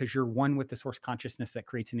broken, because you're one with the source consciousness that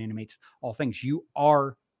creates and animates all things. You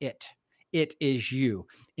are it. It is you.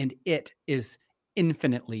 And it is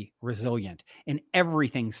infinitely resilient, and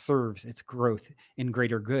everything serves its growth in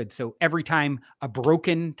greater good. So every time a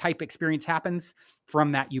broken type experience happens,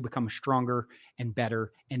 from that you become stronger and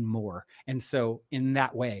better and more. And so in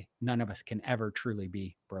that way, none of us can ever truly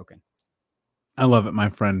be broken. I love it, my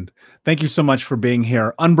friend. Thank you so much for being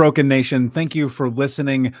here. Unbroken Nation, thank you for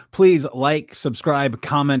listening. Please like, subscribe,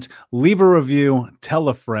 comment, leave a review, tell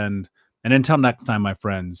a friend. And until next time, my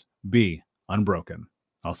friends, be unbroken.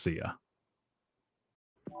 I'll see ya.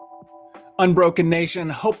 Unbroken Nation,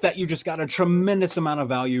 hope that you just got a tremendous amount of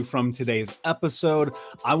value from today's episode.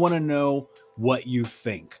 I want to know what you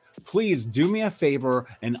think. Please do me a favor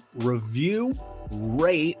and review,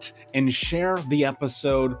 rate, and share the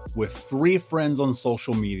episode with 3 friends on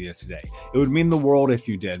social media today. It would mean the world if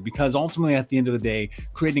you did, because ultimately at the end of the day,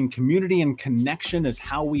 creating community and connection is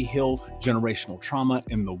how we heal generational trauma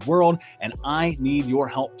in the world. And I need your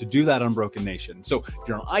help to do that, Unbroken Nation. So if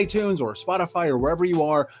you're on iTunes or Spotify or wherever you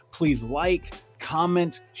are, please like,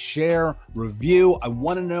 comment, share, review. I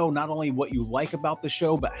want to know not only what you like about the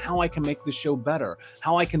show, but how I can make the show better,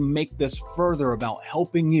 how I can make this further about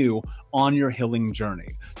helping you on your healing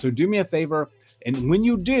journey. So do me a favor, and when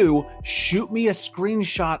you do, shoot me a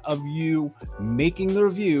screenshot of you making the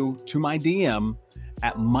review to my DM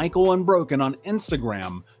at Michael Unbroken on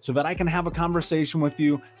Instagram so that I can have a conversation with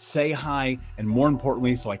you, say hi, and more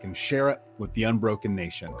importantly, so I can share it with the Unbroken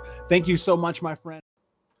Nation. Thank you so much, my friend.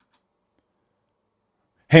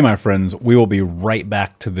 Hey, my friends, we will be right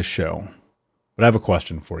back to the show, but I have a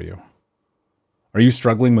question for you. Are you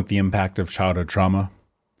struggling with the impact of childhood trauma?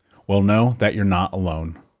 Well, know that you're not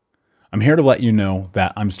alone. I'm here to let you know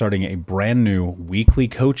that I'm starting a brand new weekly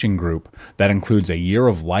coaching group that includes a year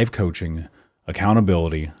of live coaching,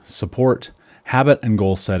 accountability, support, habit and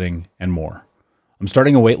goal setting, and more. I'm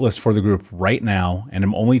starting a waitlist for the group right now, and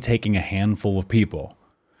I'm only taking a handful of people.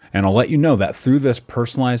 And I'll let you know that through this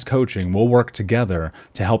personalized coaching, we'll work together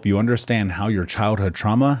to help you understand how your childhood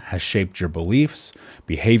trauma has shaped your beliefs,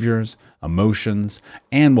 behaviors, emotions,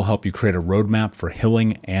 and will help you create a roadmap for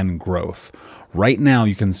healing and growth. Right now,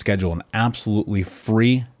 you can schedule an absolutely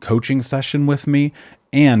free coaching session with me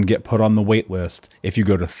and get put on the wait list if you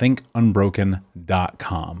go to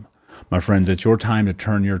thinkunbroken.com. My friends, it's your time to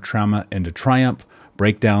turn your trauma into triumph,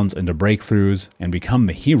 breakdowns into breakthroughs, and become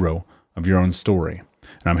the hero of your own story.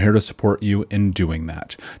 And I'm here to support you in doing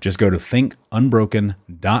that. Just go to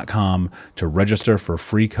thinkunbroken.com to register for a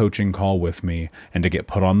free coaching call with me and to get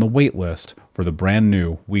put on the wait list for the brand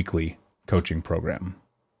new weekly coaching program.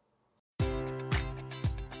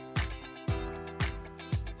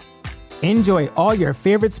 Enjoy all your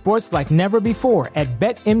favorite sports like never before at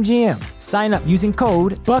BetMGM. Sign up using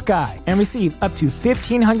code Buckeye and receive up to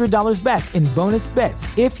 $1,500 back in bonus bets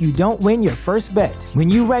if you don't win your first bet. When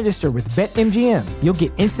you register with BetMGM, you'll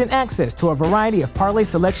get instant access to a variety of parlay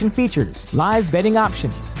selection features, live betting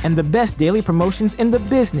options, and the best daily promotions in the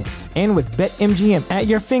business. And with BetMGM at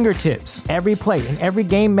your fingertips, every play and every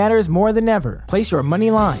game matters more than ever. Place your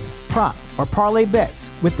money line, prop, or parlay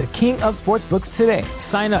bets with the king of sportsbooks today.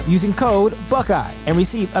 Sign up using code Buckeye and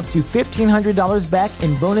receive up to $1,500 back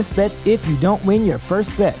in bonus bets if you don't win your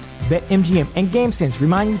first bet. BetMGM and GameSense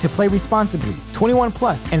remind you to play responsibly. 21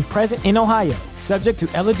 plus and present in Ohio, subject to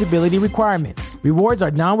eligibility requirements. Rewards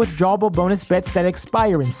are non-withdrawable bonus bets that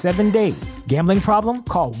expire in 7 days. Gambling problem?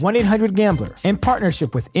 Call 1-800-GAMBLER. In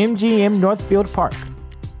partnership with MGM Northfield Park.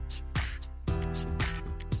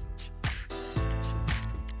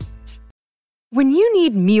 When you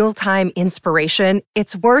need mealtime inspiration,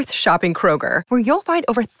 it's worth shopping Kroger, where you'll find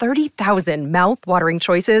over 30,000 mouth-watering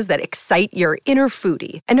choices that excite your inner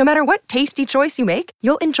foodie. And no matter what tasty choice you make,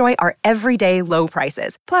 you'll enjoy our everyday low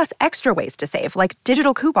prices, plus extra ways to save, like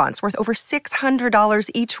digital coupons worth over $600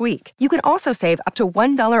 each week. You can also save up to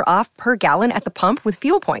 $1 off per gallon at the pump with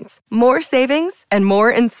fuel points. More savings and more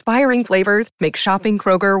inspiring flavors make shopping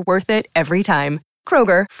Kroger worth it every time.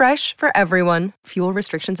 Kroger, fresh for everyone. Fuel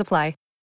restrictions apply.